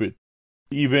prophets,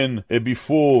 even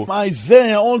before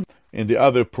Isaiah and the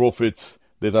other prophets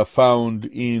that are found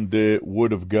in the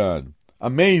Word of God.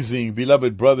 Amazing,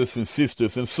 beloved brothers and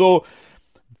sisters. And so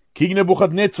King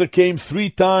Nebuchadnezzar came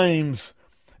 3 times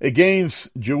against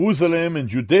Jerusalem and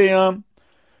Judea,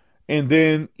 and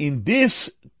then in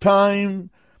this time,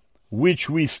 which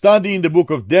we study in the book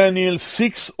of Daniel,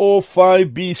 605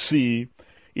 BC,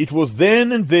 it was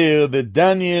then and there that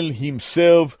Daniel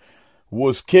himself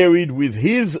was carried with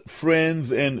his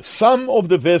friends and some of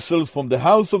the vessels from the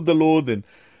house of the Lord and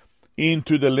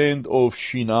into the land of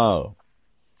Shinar.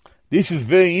 This is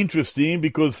very interesting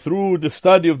because through the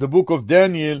study of the book of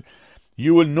Daniel,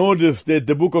 you will notice that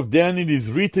the book of Daniel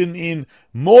is written in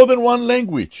more than one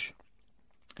language.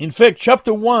 In fact,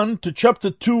 chapter 1 to chapter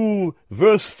 2,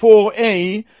 verse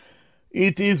 4a,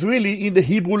 it is really in the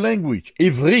Hebrew language,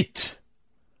 Ivrit.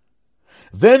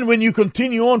 Then when you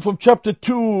continue on from chapter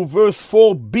 2, verse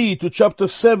 4b to chapter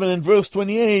 7 and verse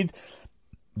 28,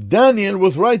 Daniel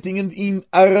was writing in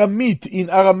Aramaic,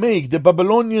 the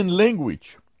Babylonian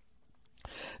language.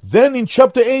 Then in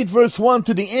chapter 8, verse 1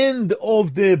 to the end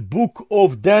of the book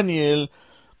of Daniel,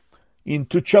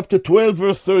 into chapter 12,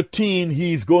 verse 13,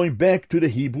 he is going back to the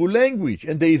Hebrew language.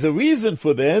 And there is a reason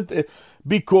for that,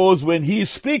 because when he is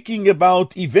speaking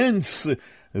about events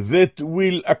that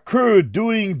will occur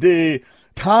during the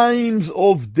times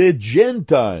of the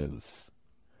Gentiles,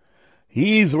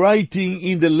 he is writing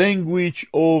in the language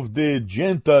of the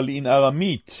Gentile in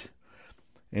Aramaic.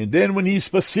 And then when he is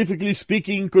specifically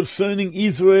speaking concerning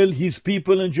Israel, his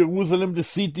people, and Jerusalem, the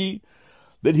city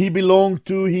that he belonged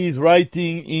to, he is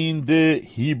writing in the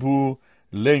Hebrew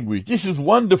language. This is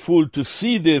wonderful to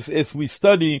see this as we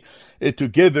study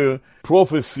together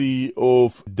prophecy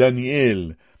of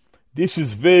Daniel. This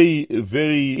is very,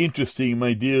 very interesting,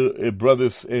 my dear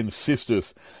brothers and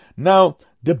sisters. Now,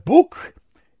 the book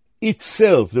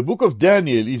itself, the book of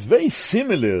Daniel, is very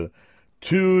similar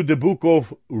to the book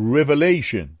of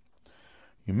Revelation.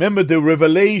 Remember the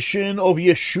revelation of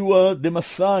Yeshua the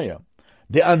Messiah,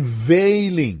 the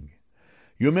unveiling.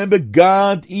 You remember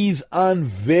God is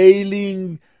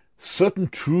unveiling certain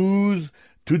truths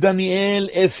to Daniel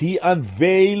as he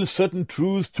unveiled certain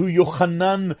truths to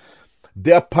Yochanan,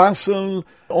 the apostle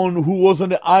who was on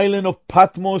the island of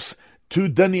Patmos. To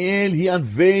Daniel, he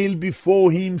unveiled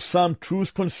before him some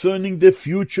truths concerning the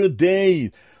future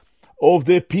day of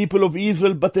the people of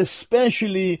Israel, but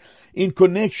especially in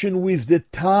connection with the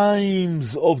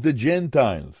times of the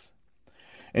Gentiles.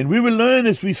 And we will learn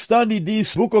as we study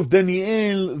this book of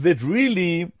Daniel that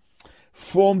really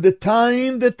from the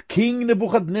time that King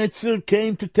Nebuchadnezzar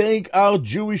came to take our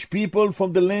Jewish people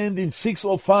from the land in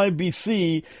 605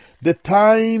 BC, the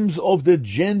times of the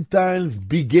Gentiles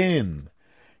began.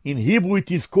 In Hebrew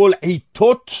it is called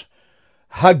Eitot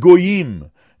Hagoyim,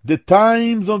 the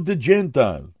times of the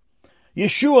Gentiles.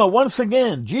 Yeshua, once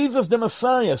again, Jesus the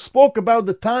Messiah, spoke about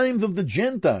the times of the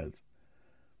Gentiles.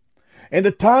 And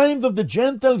the times of the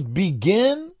Gentiles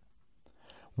began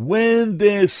when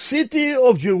the city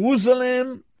of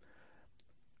Jerusalem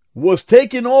was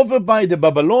taken over by the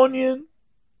Babylonian,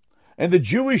 and the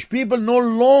Jewish people no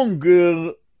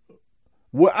longer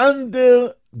were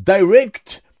under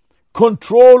direct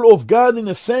control of God, in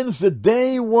a sense that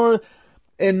they were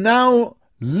and now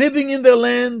living in their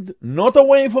land, not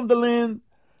away from the land.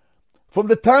 From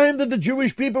the time that the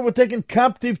Jewish people were taken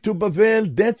captive to Babel,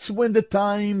 that's when the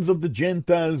times of the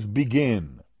Gentiles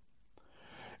began.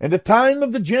 And the time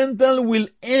of the Gentile will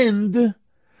end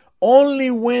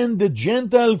only when the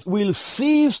Gentiles will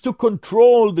cease to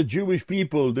control the Jewish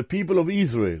people, the people of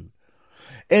Israel.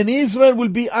 And Israel will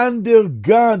be under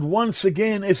God once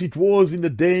again as it was in the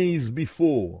days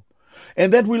before.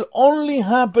 And that will only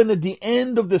happen at the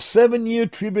end of the 7-year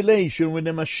tribulation, when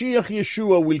the Mashiach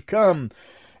Yeshua will come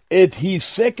at his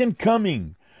second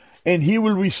coming, and he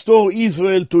will restore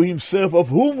Israel to himself, of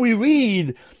whom we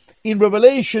read in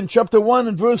Revelation chapter 1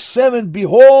 and verse 7,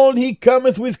 "Behold, he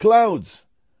cometh with clouds,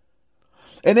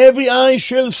 and every eye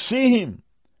shall see him,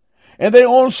 and they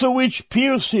also which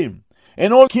pierced him,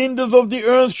 and all kingdoms of the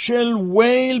earth shall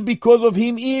wail because of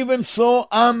him. Even so,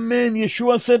 Amen."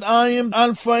 Yeshua said, "I am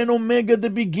Alpha and Omega, the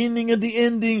beginning and the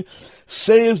ending,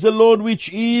 says the Lord,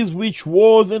 which is, which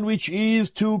was, and which is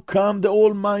to come, the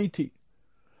Almighty."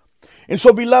 And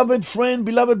so, beloved friend,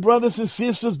 beloved brothers and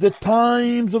sisters, the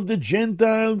times of the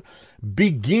Gentiles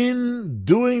begin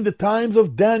during the times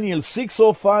of Daniel,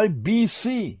 605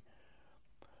 BC,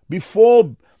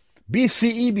 before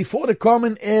BCE, before the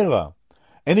Common Era.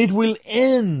 And it will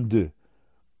end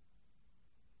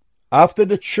after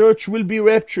the church will be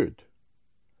raptured.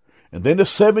 And then the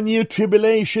 7-year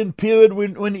tribulation period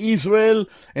when Israel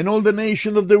and all the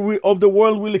nations of the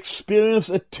world will experience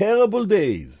a terrible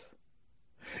days.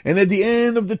 And at the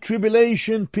end of the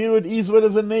tribulation period, Israel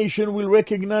as a nation will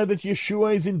recognize that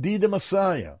Yeshua is indeed the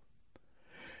Messiah.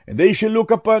 And they shall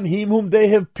look upon him whom they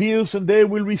have pierced, and they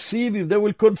will receive him. They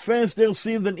will confess their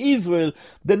sins, and Israel,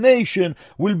 the nation,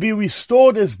 will be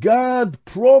restored as God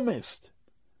promised,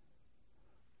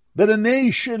 that a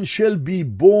nation shall be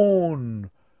born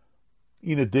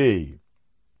in a day.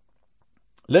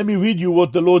 Let me read you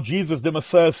what the Lord Jesus, the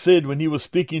Messiah, said when he was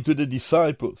speaking to the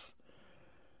disciples.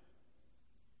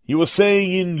 He was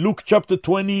saying in Luke chapter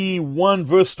 21,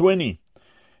 verse 20,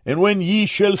 "And when ye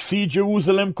shall see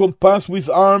Jerusalem compassed with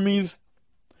armies,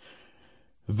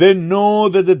 then know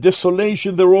that the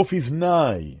desolation thereof is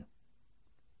nigh."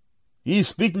 He is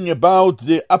speaking about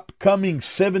the upcoming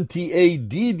 70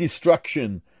 AD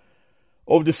destruction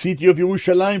of the city of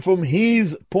Jerusalem from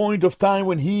his point of time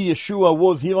when he, Yeshua,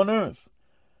 was here on earth.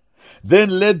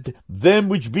 "Then let them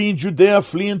which be in Judea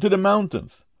flee into the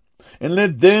mountains, and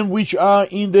let them which are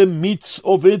in the midst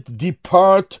of it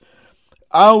depart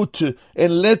out,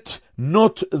 and let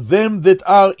not them that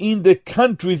are in the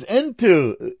countries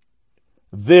enter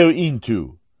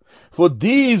thereinto. For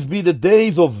these be the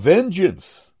days of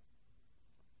vengeance,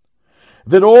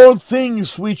 that all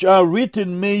things which are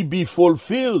written may be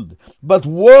fulfilled. But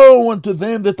woe unto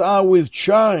them that are with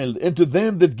child, and to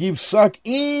them that give suck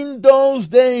in those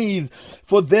days,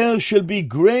 for there shall be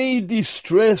great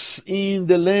distress in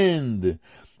the land,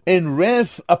 and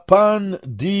wrath upon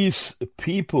these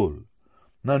people."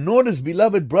 Now notice,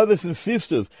 beloved brothers and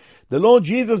sisters, the Lord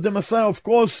Jesus, the Messiah, of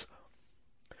course,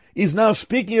 is now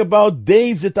speaking about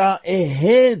days that are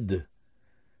ahead.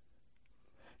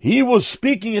 He was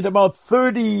speaking at about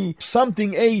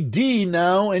 30-something AD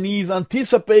now, and he's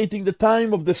anticipating the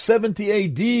time of the 70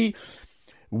 AD,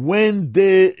 when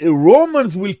the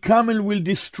Romans will come and will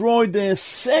destroy the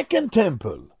second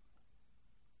temple.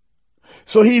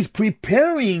 So he's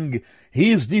preparing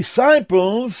his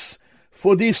disciples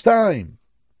for this time.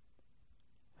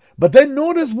 But then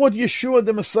notice what Yeshua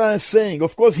the Messiah is saying.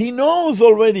 Of course, he knows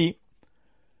already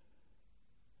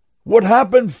what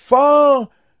happened far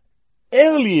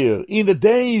earlier in the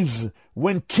days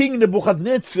when King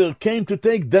Nebuchadnezzar came to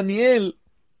take Daniel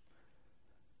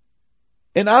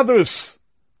and others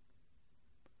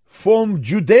from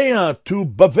Judea to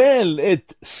Babel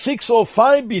at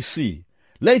 605 BC.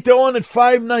 Later on at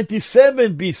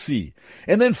 597 BC,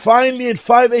 and then finally at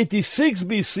 586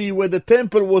 BC, where the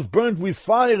temple was burnt with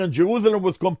fire and Jerusalem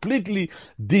was completely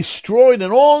destroyed,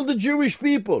 and all the Jewish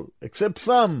people, except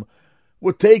some,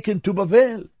 were taken to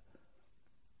Babel.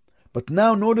 But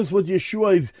now notice what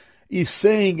Yeshua is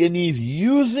saying, and he's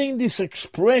using this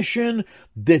expression,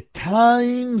 the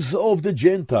times of the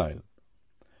Gentile.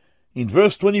 In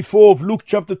verse 24 of Luke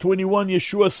chapter 21,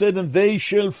 Yeshua said, "And they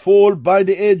shall fall by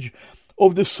the edge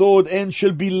of the sword, and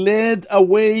shall be led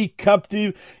away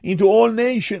captive into all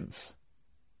nations.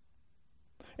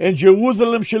 And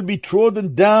Jerusalem shall be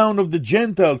trodden down of the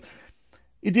Gentiles."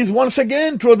 It is once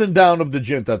again trodden down of the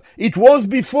Gentiles. It was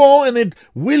before, and it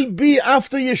will be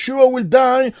after Yeshua will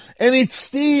die, and it's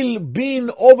still been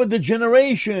over the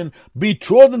generation, be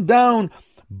trodden down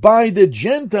by the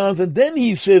Gentiles, and then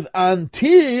he says,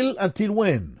 until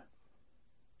when?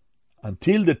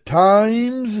 Until the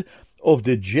times of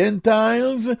the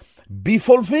Gentiles be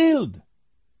fulfilled.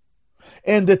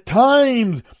 And the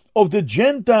times of the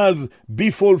Gentiles be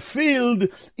fulfilled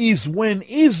is when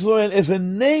Israel as a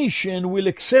nation will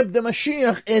accept the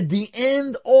Mashiach at the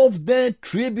end of the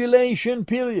tribulation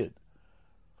period.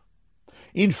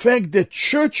 In fact, the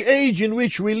church age in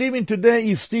which we live in today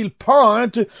is still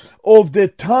part of the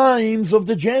times of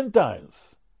the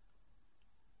Gentiles.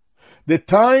 The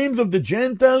times of the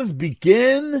Gentiles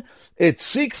began at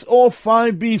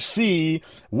 605 BC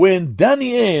when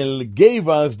Daniel gave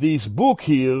us this book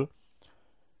here,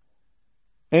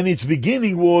 and its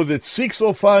beginning was at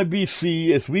 605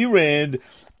 BC, as we read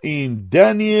in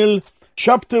Daniel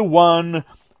chapter 1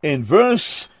 and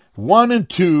verse 1 and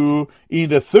 2, in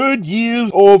the 3rd year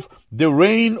of the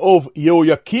reign of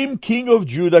Jehoiakim, king of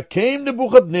Judah, came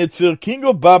Nebuchadnezzar, king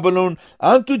of Babylon,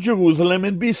 unto Jerusalem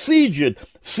and besieged it.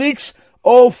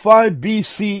 605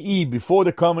 BCE, before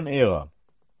the Common Era.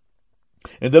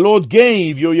 And the Lord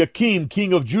gave Jehoiakim,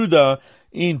 king of Judah,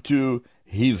 into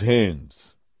his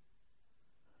hands.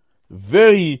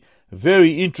 Very,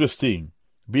 very interesting,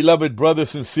 beloved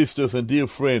brothers and sisters and dear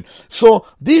friends. So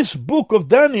this book of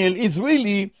Daniel is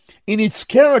really, in its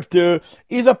character,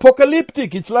 is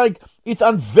apocalyptic. It's like it's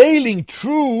unveiling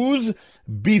truths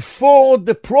before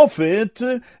the prophet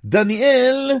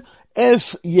Daniel,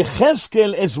 as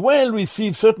Yechezkel as well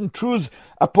received certain truths,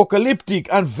 apocalyptic,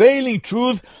 unveiling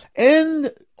truths,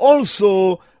 and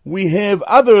also we have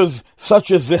others such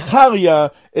as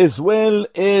Zechariah, as well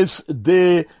as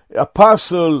the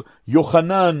apostle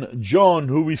Yochanan, John,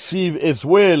 who receive as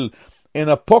well an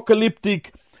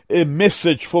apocalyptic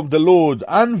message from the Lord,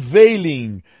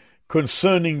 unveiling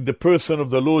concerning the person of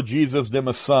the Lord Jesus the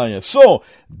Messiah. So,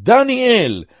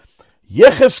 Daniel,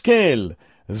 Yechezkel,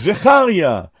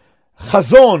 Zechariah,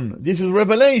 Chazon, this is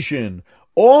Revelation.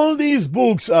 All these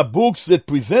books are books that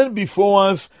present before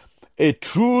us a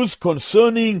truth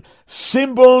concerning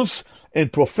symbols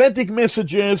and prophetic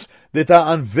messages that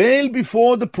are unveiled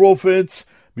before the prophets,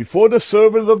 before the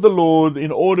servants of the Lord,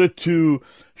 in order to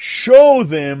show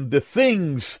them the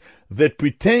things that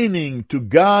pertaining to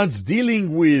God's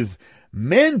dealing with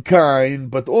mankind,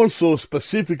 but also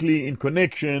specifically in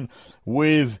connection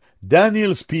with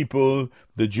Daniel's people,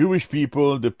 the Jewish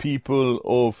people, the people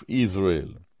of Israel.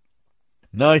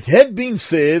 Now it had been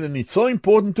said, and it's so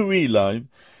important to realize,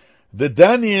 that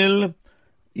Daniel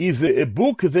is a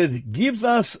book that gives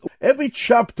us, every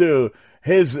chapter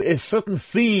has a certain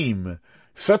theme,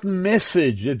 certain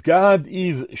message that God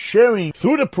is sharing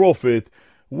through the prophet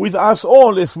with us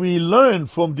all, as we learn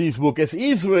from this book, as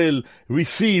Israel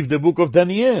received the book of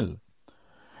Daniel.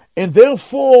 And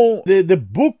therefore, the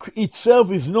book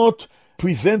itself is not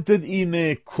presented in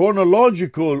a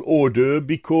chronological order,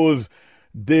 because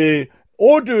the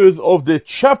orders of the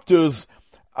chapters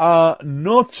are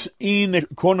not in a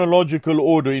chronological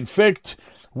order. In fact,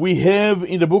 we have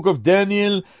in the book of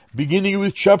Daniel, beginning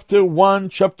with chapter 1,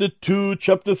 chapter 2,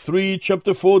 chapter 3,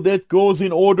 chapter 4, that goes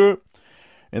in order.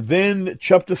 And then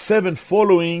chapter 7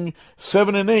 following,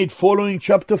 7 and 8 following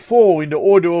chapter 4 in the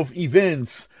order of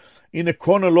events, in a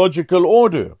chronological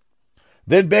order.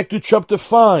 Then back to chapter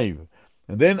 5,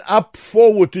 and then up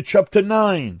forward to chapter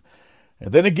 9,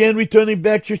 and then again returning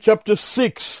back to chapter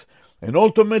 6, and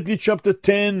ultimately chapter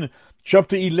 10,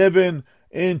 chapter 11,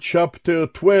 and chapter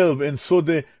 12. And so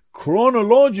the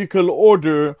chronological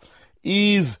order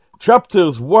is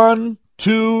chapters 1,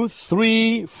 2,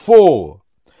 3, 4,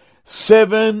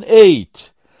 7,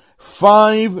 8,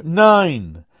 5,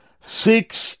 9,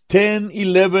 6, 10,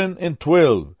 11, and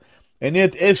 12. And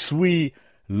yet as we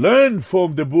learn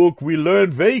from the book, we learn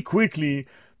very quickly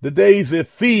that there is a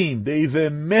theme, there is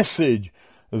a message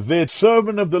that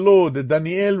servant of the Lord, that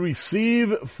Daniel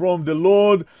received from the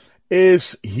Lord,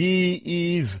 as he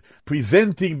is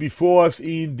presenting before us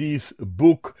in this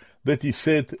book that is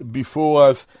set before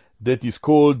us, that is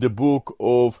called the book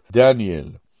of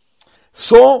Daniel.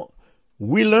 So,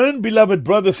 we learn, beloved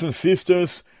brothers and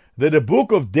sisters, that the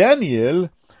book of Daniel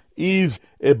is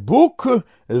a book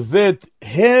that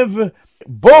have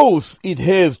both, it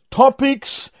has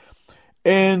topics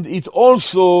and it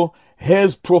also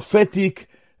has prophetic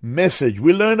message.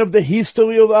 We learn of the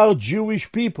history of our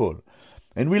Jewish people,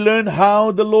 and we learn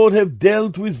how the Lord have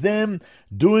dealt with them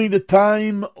during the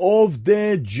time of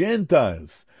the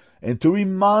Gentiles. And to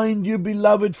remind you,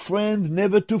 beloved friends,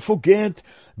 never to forget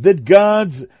that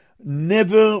God's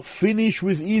never finished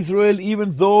with Israel,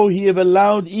 even though he have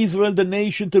allowed Israel, the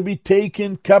nation, to be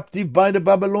taken captive by the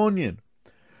Babylonian.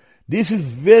 This is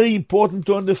very important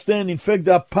to understand. In fact,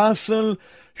 the Apostle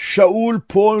Shaul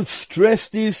Paul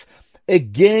stressed this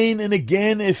again and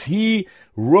again as he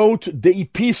wrote the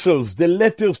epistles, the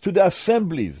letters to the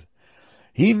assemblies.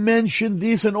 He mentioned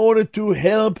this in order to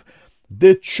help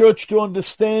the church to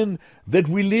understand that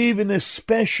we live in a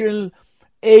special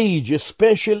age, a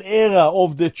special era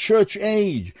of the church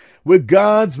age, where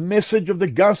God's message of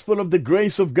the gospel of the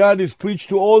grace of God is preached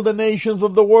to all the nations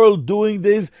of the world during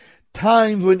these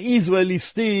times when Israel is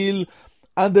still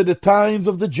under the times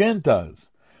of the Gentiles.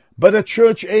 But the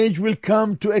church age will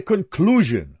come to a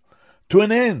conclusion, to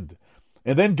an end.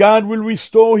 And then God will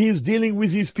restore his dealing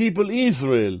with his people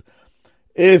Israel,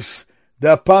 as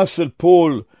the Apostle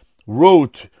Paul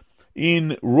wrote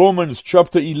in Romans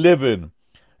chapter 11.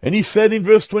 And he said in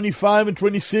verse 25 and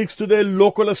 26 to the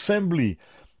local assembly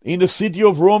in the city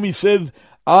of Rome, he said,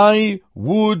 I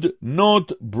would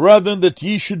not, brethren, that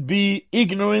ye should be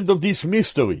ignorant of this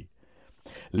mystery,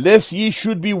 lest ye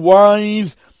should be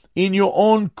wise in your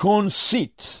own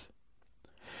conceit,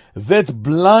 that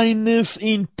blindness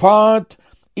in part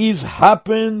is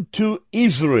happened to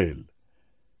Israel.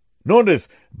 Notice,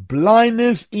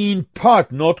 blindness in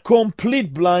part, not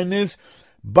complete blindness,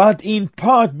 but in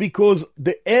part, because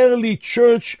the early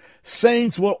church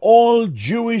saints were all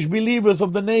Jewish believers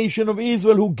of the nation of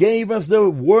Israel who gave us the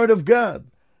word of God.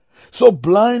 So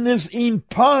blindness in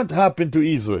part happened to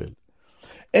Israel.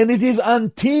 And it is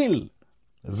until,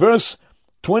 verse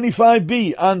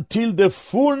 25b, until the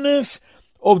fullness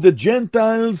of the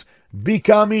Gentiles be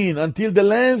come in, until the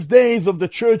last days of the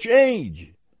church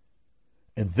age.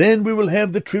 And then we will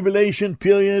have the tribulation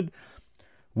period,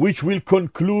 which will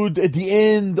conclude at the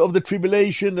end of the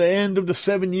tribulation, the end of the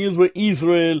 7 years,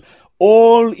 where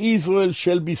all Israel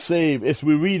shall be saved, as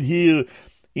we read here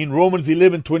in Romans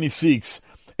 11:26.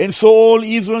 And so all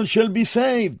Israel shall be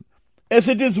saved, as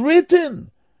it is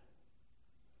written,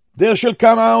 there shall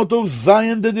come out of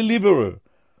Zion the deliverer,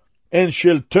 and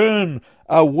shall turn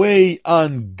away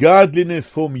ungodliness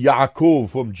from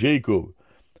Yaakov, from Jacob.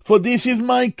 For this is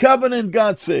my covenant,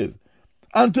 God says,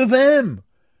 unto them.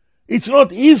 It's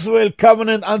not Israel's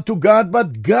covenant unto God,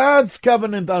 but God's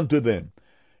covenant unto them.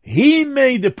 He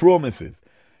made the promises.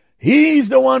 He is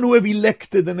the one who have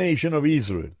elected the nation of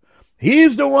Israel. He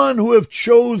is the one who have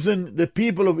chosen the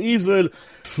people of Israel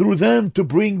through them to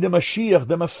bring the Mashiach,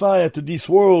 the Messiah, to this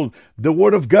world, the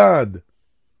Word of God.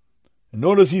 And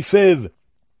notice he says,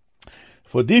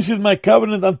 for this is my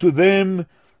covenant unto them,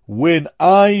 when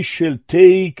I shall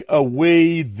take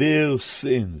away their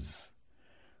sins.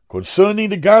 Concerning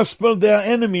the gospel, they are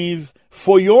enemies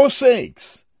for your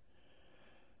sakes.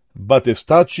 But as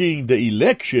touching the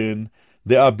election,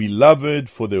 they are beloved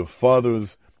for their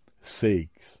Father's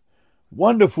sakes.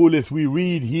 Wonderful, as we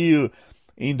read here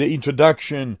in the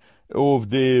introduction of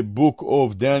the book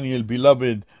of Daniel,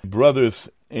 beloved brothers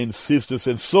and sisters.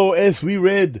 And so, as we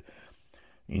read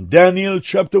in Daniel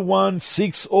chapter 1,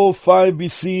 605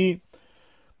 BC,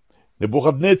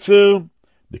 Nebuchadnezzar,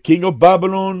 the king of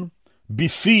Babylon,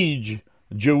 besiege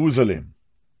Jerusalem.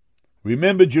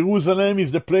 Remember, Jerusalem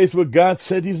is the place where God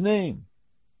set his name.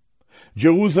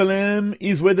 Jerusalem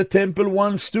is where the temple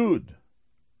once stood.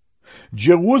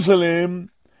 Jerusalem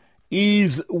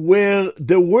is where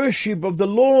the worship of the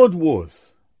Lord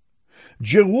was.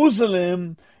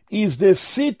 Jerusalem is the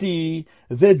city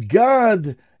that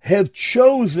God have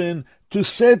chosen to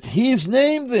set his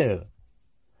name there.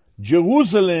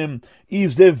 Jerusalem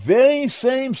is the very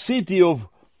same city of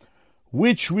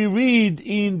which we read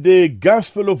in the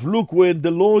Gospel of Luke, when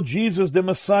the Lord Jesus, the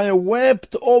Messiah,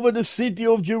 wept over the city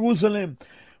of Jerusalem,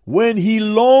 when he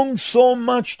longed so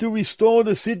much to restore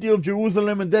the city of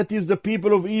Jerusalem, and that is the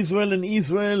people of Israel, and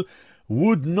Israel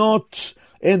would not,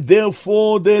 and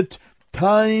therefore that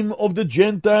time of the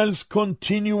Gentiles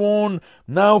continue on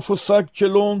now for such a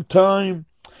long time.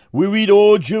 We read,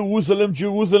 O Jerusalem,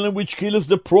 Jerusalem, which killest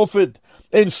the prophet,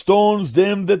 and stones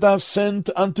them that are sent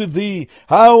unto thee.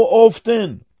 How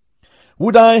often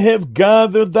would I have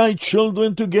gathered thy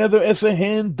children together, as a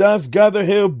hen does gather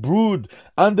her brood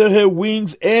under her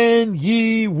wings, and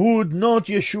ye would not.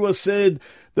 Yeshua said,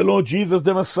 the Lord Jesus,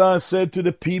 the Messiah, said to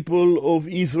the people of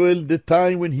Israel the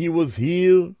time when he was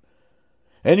here.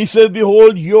 And he said,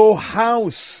 behold, your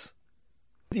house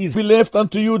is left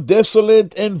unto you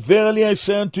desolate, and verily I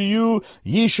say unto you,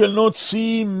 ye shall not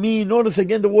see me. Notice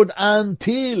again the word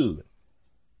until.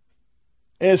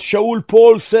 As Shaul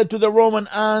Paul said to the Roman,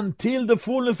 until the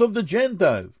fullness of the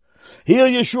Gentiles. Here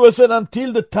Yeshua said,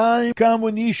 until the time come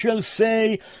when ye shall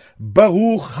say,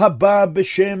 Baruch haba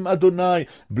b'shem Adonai.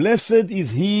 Blessed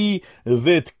is he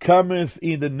that cometh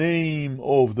in the name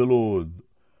of the Lord.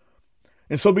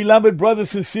 And so, beloved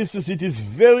brothers and sisters, it is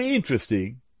very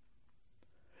interesting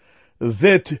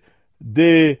that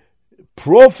the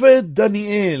prophet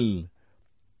Daniel,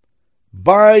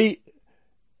 by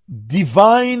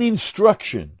divine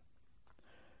instruction,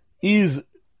 is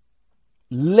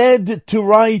led to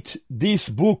write this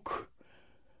book,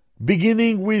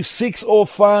 beginning with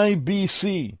 605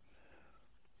 BC.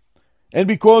 And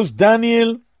because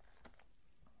Daniel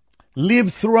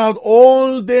lived throughout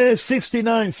all the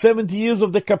 69, 70 years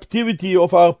of the captivity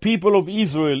of our people of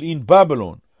Israel in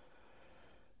Babylon,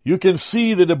 you can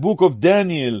see that the book of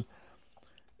Daniel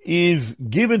is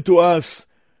given to us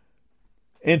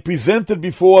and presented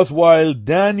before us while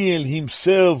Daniel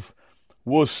himself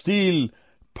was still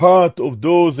part of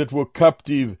those that were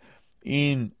captive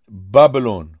in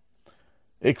Babylon.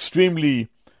 Extremely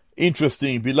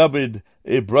interesting, beloved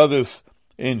brothers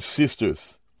and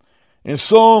sisters. And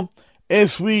so,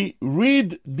 as we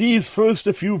read these first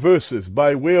few verses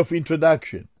by way of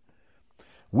introduction,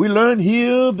 we learn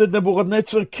here that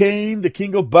Nebuchadnezzar came, the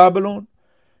king of Babylon.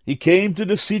 He came to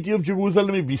the city of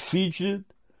Jerusalem, he besieged it.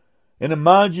 And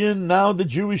imagine now the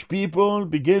Jewish people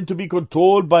began to be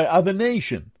controlled by other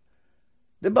nation,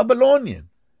 the Babylonian.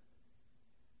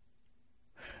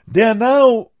 They are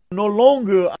now no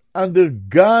longer under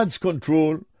God's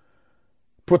control,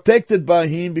 protected by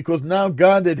him, because now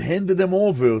God had handed them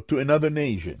over to another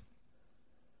nation.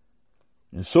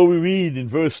 And so we read in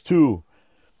verse 2,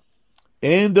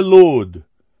 "And the Lord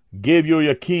gave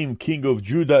Joachim, king of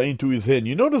Judah, into his hand."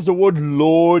 You notice the word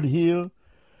Lord here?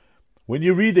 When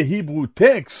you read the Hebrew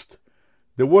text,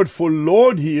 the word for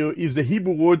Lord here is the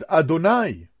Hebrew word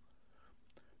Adonai.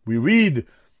 We read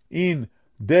in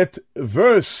that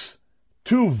verse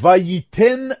 2,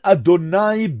 "Vayiten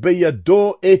Adonai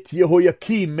beyado et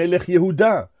Yehoyakim melech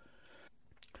Yehuda."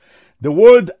 The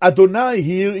word Adonai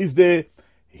here is the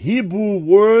Hebrew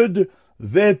word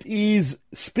that is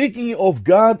speaking of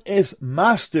God as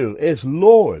Master, as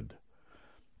Lord.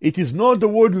 It is not the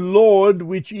word Lord,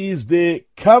 which is the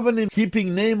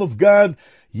covenant-keeping name of God,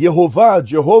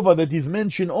 Jehovah, that is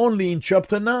mentioned only in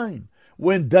chapter 9,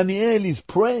 when Daniel is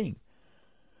praying.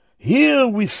 Here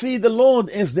we see the Lord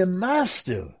as the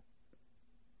Master.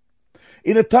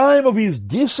 In a time of his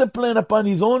discipline upon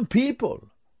his own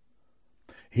people,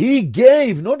 he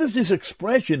gave, notice this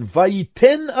expression,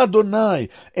 Vayiten Adonai,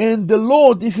 and the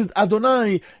Lord, this is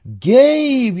Adonai,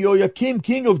 gave Joachim,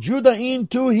 king of Judah,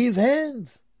 into his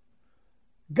hands.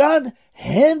 God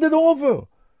handed over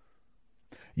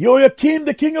Joachim,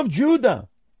 the king of Judah,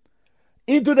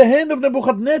 into the hand of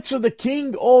Nebuchadnezzar, the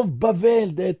king of Babel,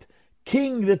 that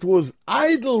king that was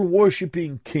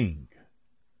idol-worshipping king.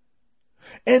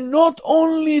 And not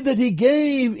only that he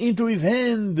gave into his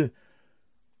hand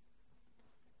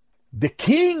the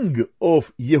king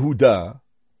of Yehudah,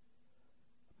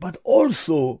 but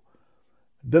also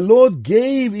the Lord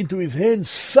gave into his hand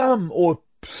some or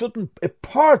a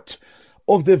part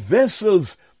of the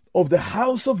vessels of the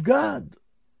house of God,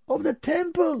 of the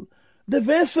temple, the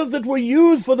vessels that were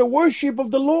used for the worship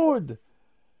of the Lord,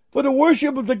 for the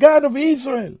worship of the God of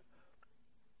Israel.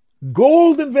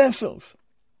 Golden vessels,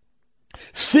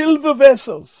 silver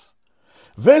vessels,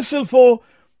 vessels for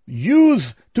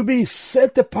use to be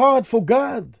set apart for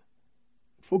God,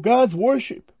 for God's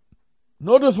worship.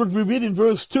 Notice what we read in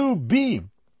verse 2b.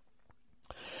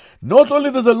 Not only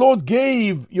that the Lord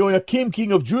gave Joachim,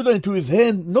 king of Judah, into his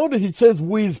hand, notice it says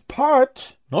with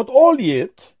part, not all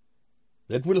yet.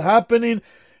 That will happen in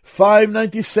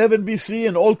 597 BC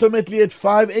and ultimately at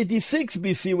 586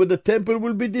 BC when the temple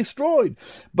will be destroyed.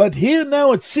 But here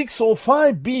now at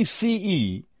 605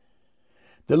 BCE,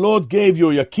 the Lord gave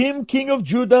Joachim, king of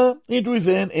Judah, into his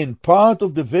hand and part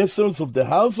of the vessels of the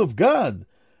house of God.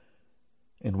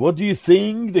 And what do you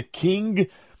think the king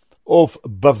of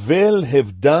Babel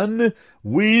have done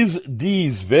with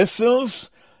these vessels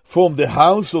from the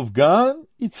house of God?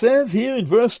 It says here in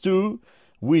verse 2,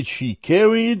 which he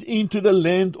carried into the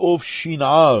land of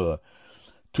Shinar,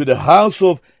 to the house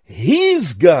of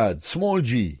his God, small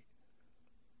g.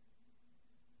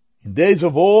 In days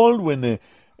of old, when a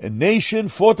nation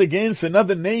fought against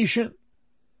another nation,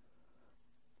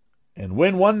 and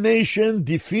when one nation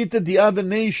defeated the other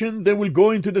nation, they will go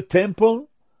into the temple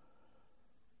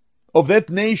of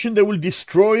that nation, they will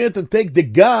destroy it and take the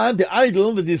god, the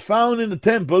idol that is found in the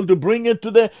temple, to bring it to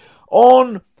their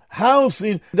own house,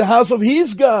 in the house of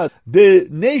his God. The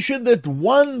nation that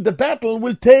won the battle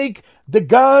will take the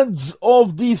gods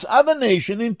of this other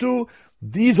nation into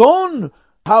his own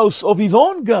house of his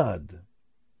own God.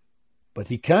 But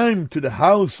he came to the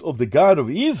house of the God of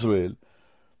Israel.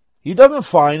 He doesn't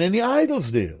find any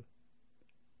idols there.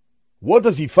 What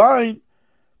does he find?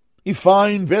 He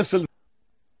finds vessels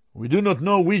We do not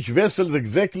know which vessels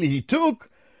exactly he took,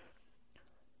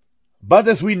 but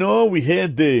as we know, we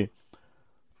had the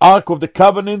Ark of the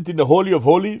Covenant in the Holy of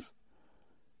Holies.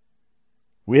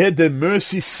 We had the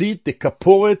mercy seat, the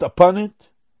kaporet upon it.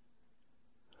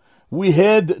 We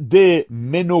had the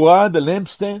menorah, the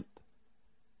lampstand.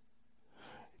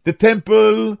 The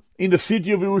temple in the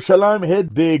city of Jerusalem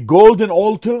had the golden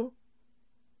altar.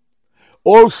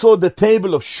 Also the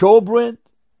table of showbread.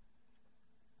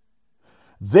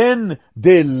 Then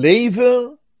the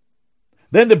laver.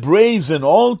 Then the brazen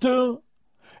altar.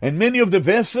 And many of the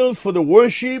vessels for the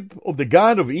worship of the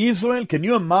God of Israel. Can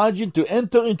you imagine to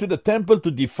enter into the temple,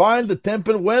 to defile the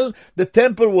temple? Well, the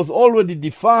temple was already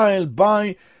defiled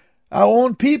by our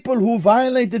own people who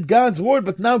violated God's word,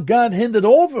 but now God handed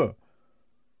over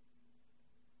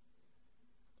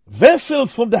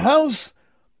vessels from the house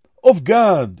of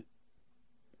God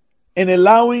and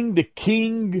allowing the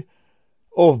king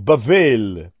of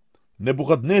Bavel,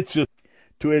 Nebuchadnezzar,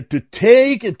 to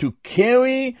take and to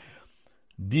carry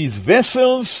these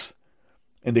vessels,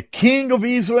 and the king of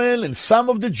Israel and some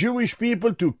of the Jewish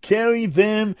people to carry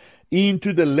them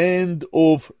into the land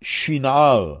of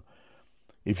Shinar.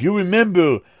 If you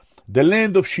remember, the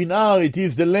land of Shinar, it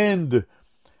is the land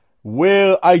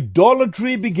where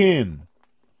idolatry began.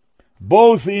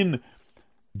 Both in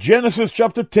Genesis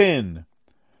chapter 10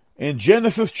 and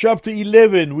Genesis chapter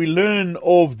 11, we learn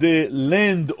of the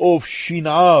land of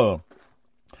Shinar.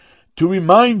 To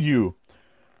remind you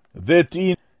that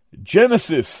in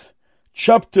Genesis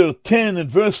chapter 10 and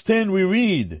verse 10 we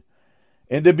read,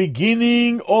 "And the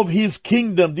beginning of his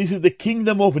kingdom," this is the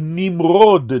kingdom of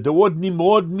Nimrod. The word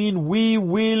Nimrod means we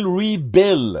will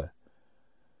rebel.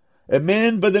 A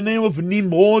man by the name of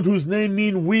Nimrod, whose name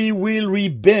means we will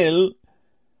rebel,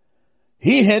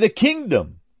 he had a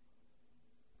kingdom.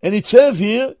 And it says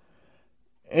here,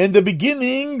 and the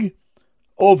beginning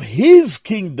of his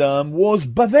kingdom was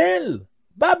Babylon.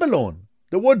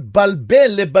 The word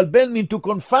balbel means to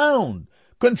confound,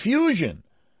 confusion.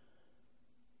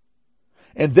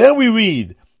 And there we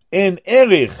read, and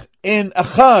Erech, and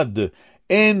Achad,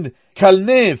 and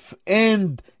Kalneth,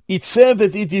 and it says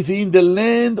that it is in the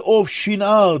land of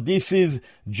Shinar. This is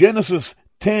Genesis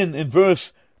 10 and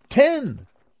verse 10.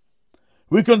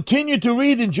 We continue to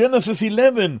read in Genesis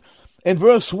 11 and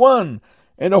verse 1,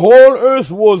 and the whole earth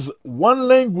was one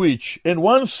language and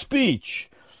one speech.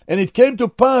 And it came to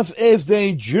pass as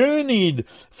they journeyed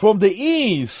from the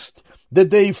east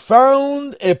that they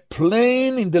found a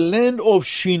plain in the land of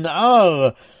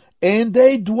Shinar, and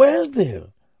they dwelled there.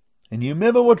 And you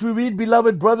remember what we read,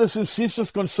 beloved brothers and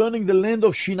sisters, concerning the land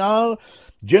of Shinar?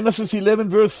 Genesis 11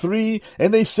 verse 3,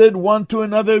 "And they said one to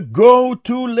another, Go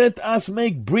to, let us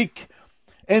make brick,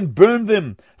 and burn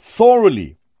them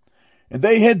thoroughly. And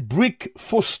they had brick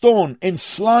for stone, and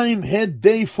slime had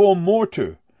they for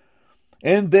mortar.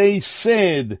 And they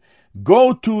said,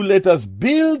 Go to, let us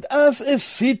build us a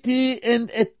city and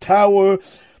a tower,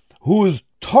 whose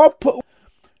top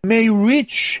may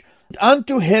reach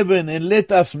unto heaven, and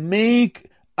let us make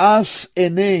us a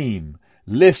name,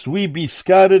 lest we be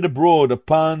scattered abroad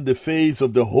upon the face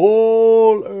of the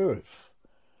whole earth."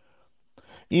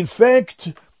 In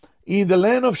fact, in the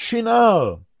land of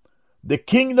Shinar, the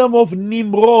kingdom of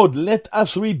Nimrod, let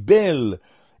us rebel,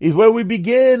 is where we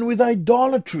began with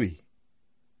idolatry.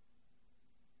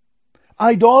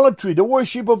 Idolatry, the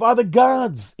worship of other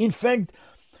gods. In fact,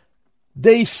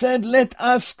 they said, let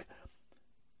us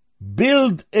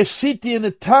build a city and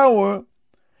a tower,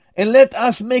 and let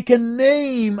us make a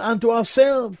name unto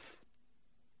ourselves.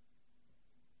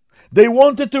 They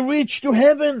wanted to reach to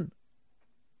heaven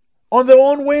on their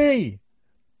own way,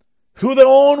 through their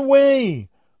own way.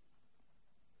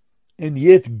 And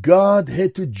yet God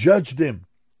had to judge them.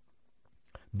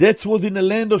 That was in the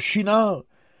land of Shinar.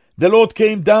 The Lord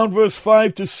came down, verse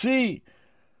 5, to see.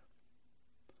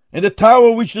 And the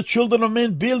tower which the children of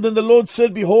men build, and the Lord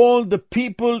said, Behold, the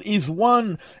people is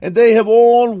one, and they have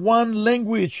all one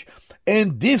language.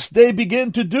 And this they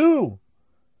began to do.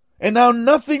 And now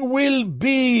nothing will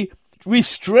be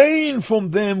restrained from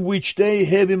them which they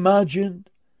have imagined.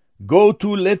 Go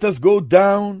to, let us go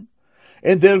down.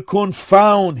 And they'll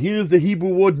confound. Here's the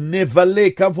Hebrew word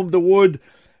nevale, come from the word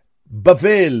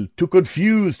Bavel, to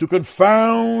confuse, to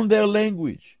confound their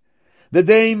language, that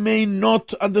they may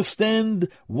not understand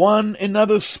one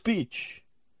another's speech.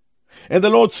 And the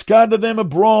Lord scattered them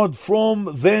abroad from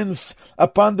thence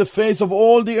upon the face of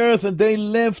all the earth, and they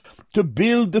left to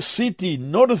build the city.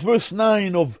 Notice verse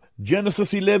 9 of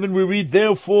Genesis 11, we read,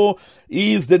 Therefore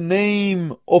is the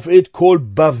name of it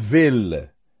called Bavel,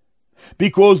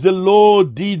 because the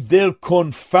Lord did there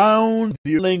confound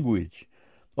the language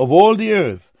of all the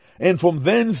earth. and from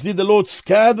thence did the Lord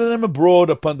scatter them abroad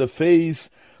upon the face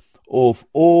of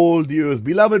all the earth.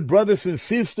 Beloved brothers and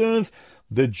sisters,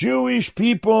 the Jewish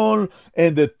people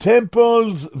and the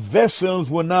temple's vessels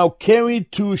were now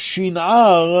carried to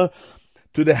Shinar,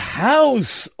 to the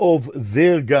house of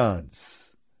their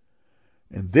gods.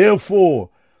 And therefore,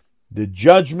 the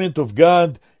judgment of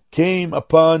God came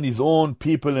upon his own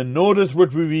people. And notice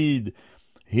what we read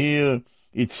here.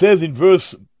 It says in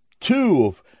verse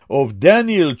 2 of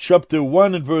Daniel chapter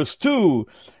 1 and verse 2,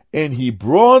 and he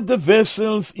brought the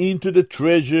vessels into the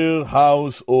treasure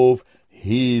house of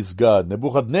his God.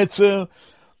 Nebuchadnezzar,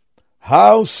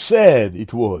 how sad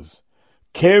it was,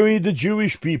 carried the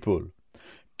Jewish people,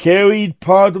 carried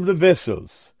part of the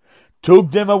vessels,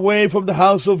 took them away from the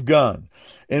house of God,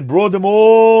 and brought them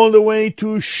all the way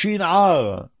to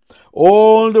Shinar,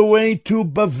 all the way to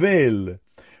Bavel,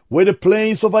 where the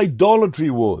place of idolatry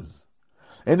was.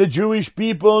 And the Jewish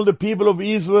people, the people of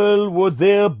Israel, were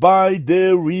there by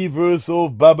the rivers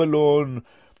of Babylon,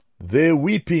 there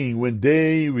weeping when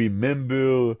they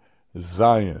remember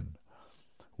Zion.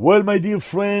 Well, my dear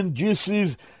friend, this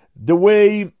is the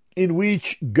way in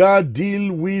which God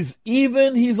deals with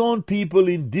even his own people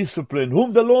in discipline,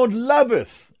 whom the Lord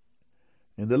loveth.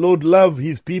 And the Lord loved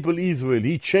his people Israel.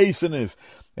 He chasteneth,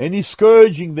 and he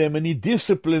scourging them, and he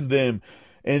disciplined them.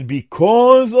 And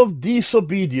because of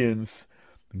disobedience,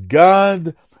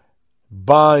 God,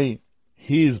 by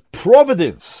his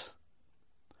providence,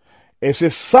 as a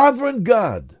sovereign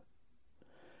God,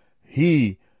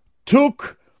 he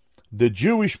took the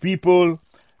Jewish people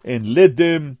and led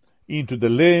them into the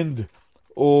land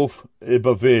of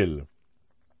Bavel.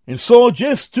 And so,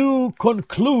 just to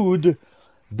conclude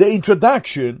the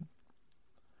introduction,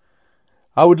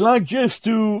 I would like just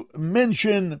to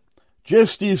mention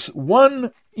just this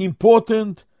one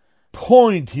important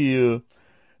point here,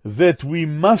 that we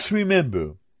must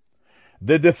remember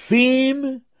that the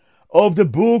theme of the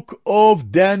book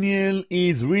of Daniel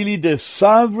is really the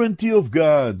sovereignty of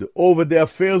God over the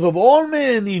affairs of all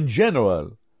men in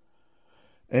general,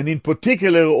 and in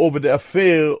particular over the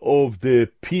affair of the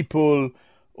people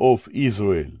of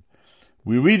Israel.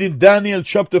 We read in Daniel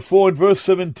chapter 4 and verse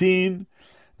 17,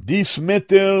 this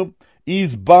matter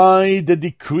is by the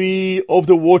decree of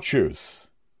the watchers,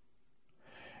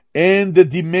 and the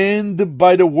demand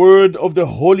by the word of the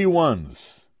holy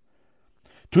ones,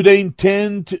 to the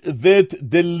intent that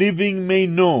the living may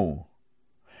know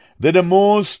that the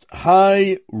Most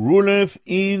High ruleth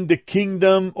in the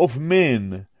kingdom of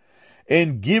men,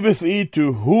 and giveth it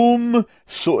to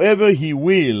whomsoever he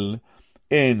will,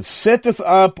 and setteth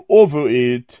up over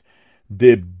it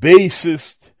the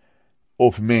basest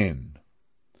of men.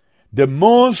 The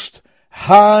Most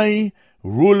High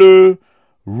ruler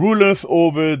ruleth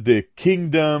over the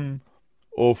kingdom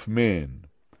of men.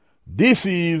 This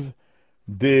is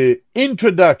the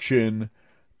introduction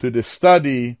to the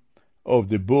study of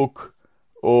the book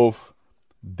of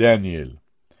Daniel.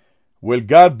 Well,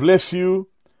 God bless you,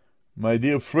 my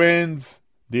dear friends,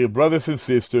 dear brothers and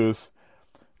sisters.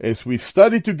 As we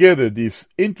study together this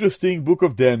interesting book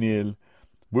of Daniel,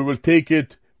 we will take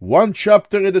it one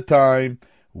chapter at a time,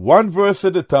 one verse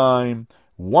at a time,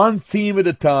 one theme at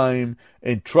a time,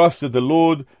 and trust that the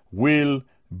Lord will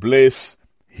bless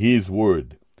his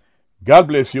word. God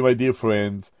bless you, my dear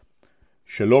friend.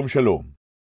 Shalom, shalom.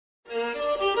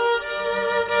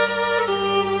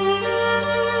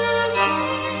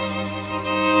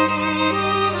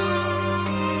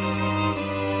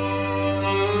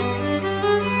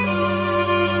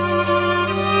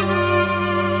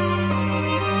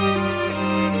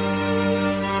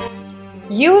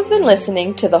 You have been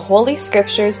listening to the Holy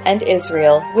Scriptures and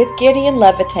Israel with Gideon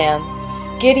Levitam.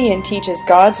 Gideon teaches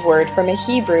God's Word from a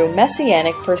Hebrew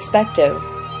Messianic perspective.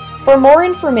 For more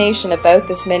information about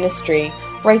this ministry,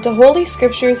 write to Holy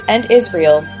Scriptures and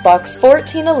Israel, Box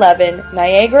 1411,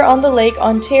 Niagara-on-the-Lake,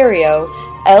 Ontario,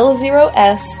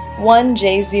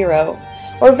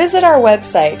 L0S1J0, or visit our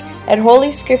website at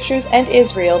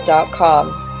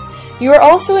holyscripturesandisrael.com. You are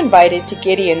also invited to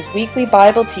Gideon's weekly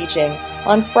Bible teaching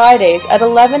on Fridays at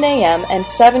 11 a.m. and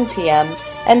 7 p.m.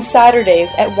 and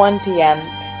Saturdays at 1 p.m.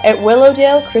 at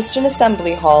Willowdale Christian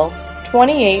Assembly Hall,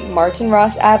 28 Martin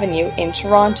Ross Avenue in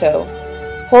Toronto.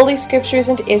 Holy Scriptures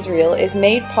and Israel is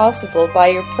made possible by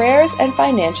your prayers and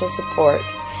financial support.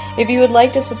 If you would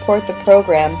like to support the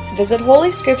program, visit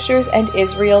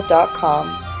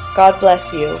holyscripturesandisrael.com. God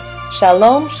bless you.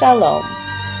 Shalom, shalom.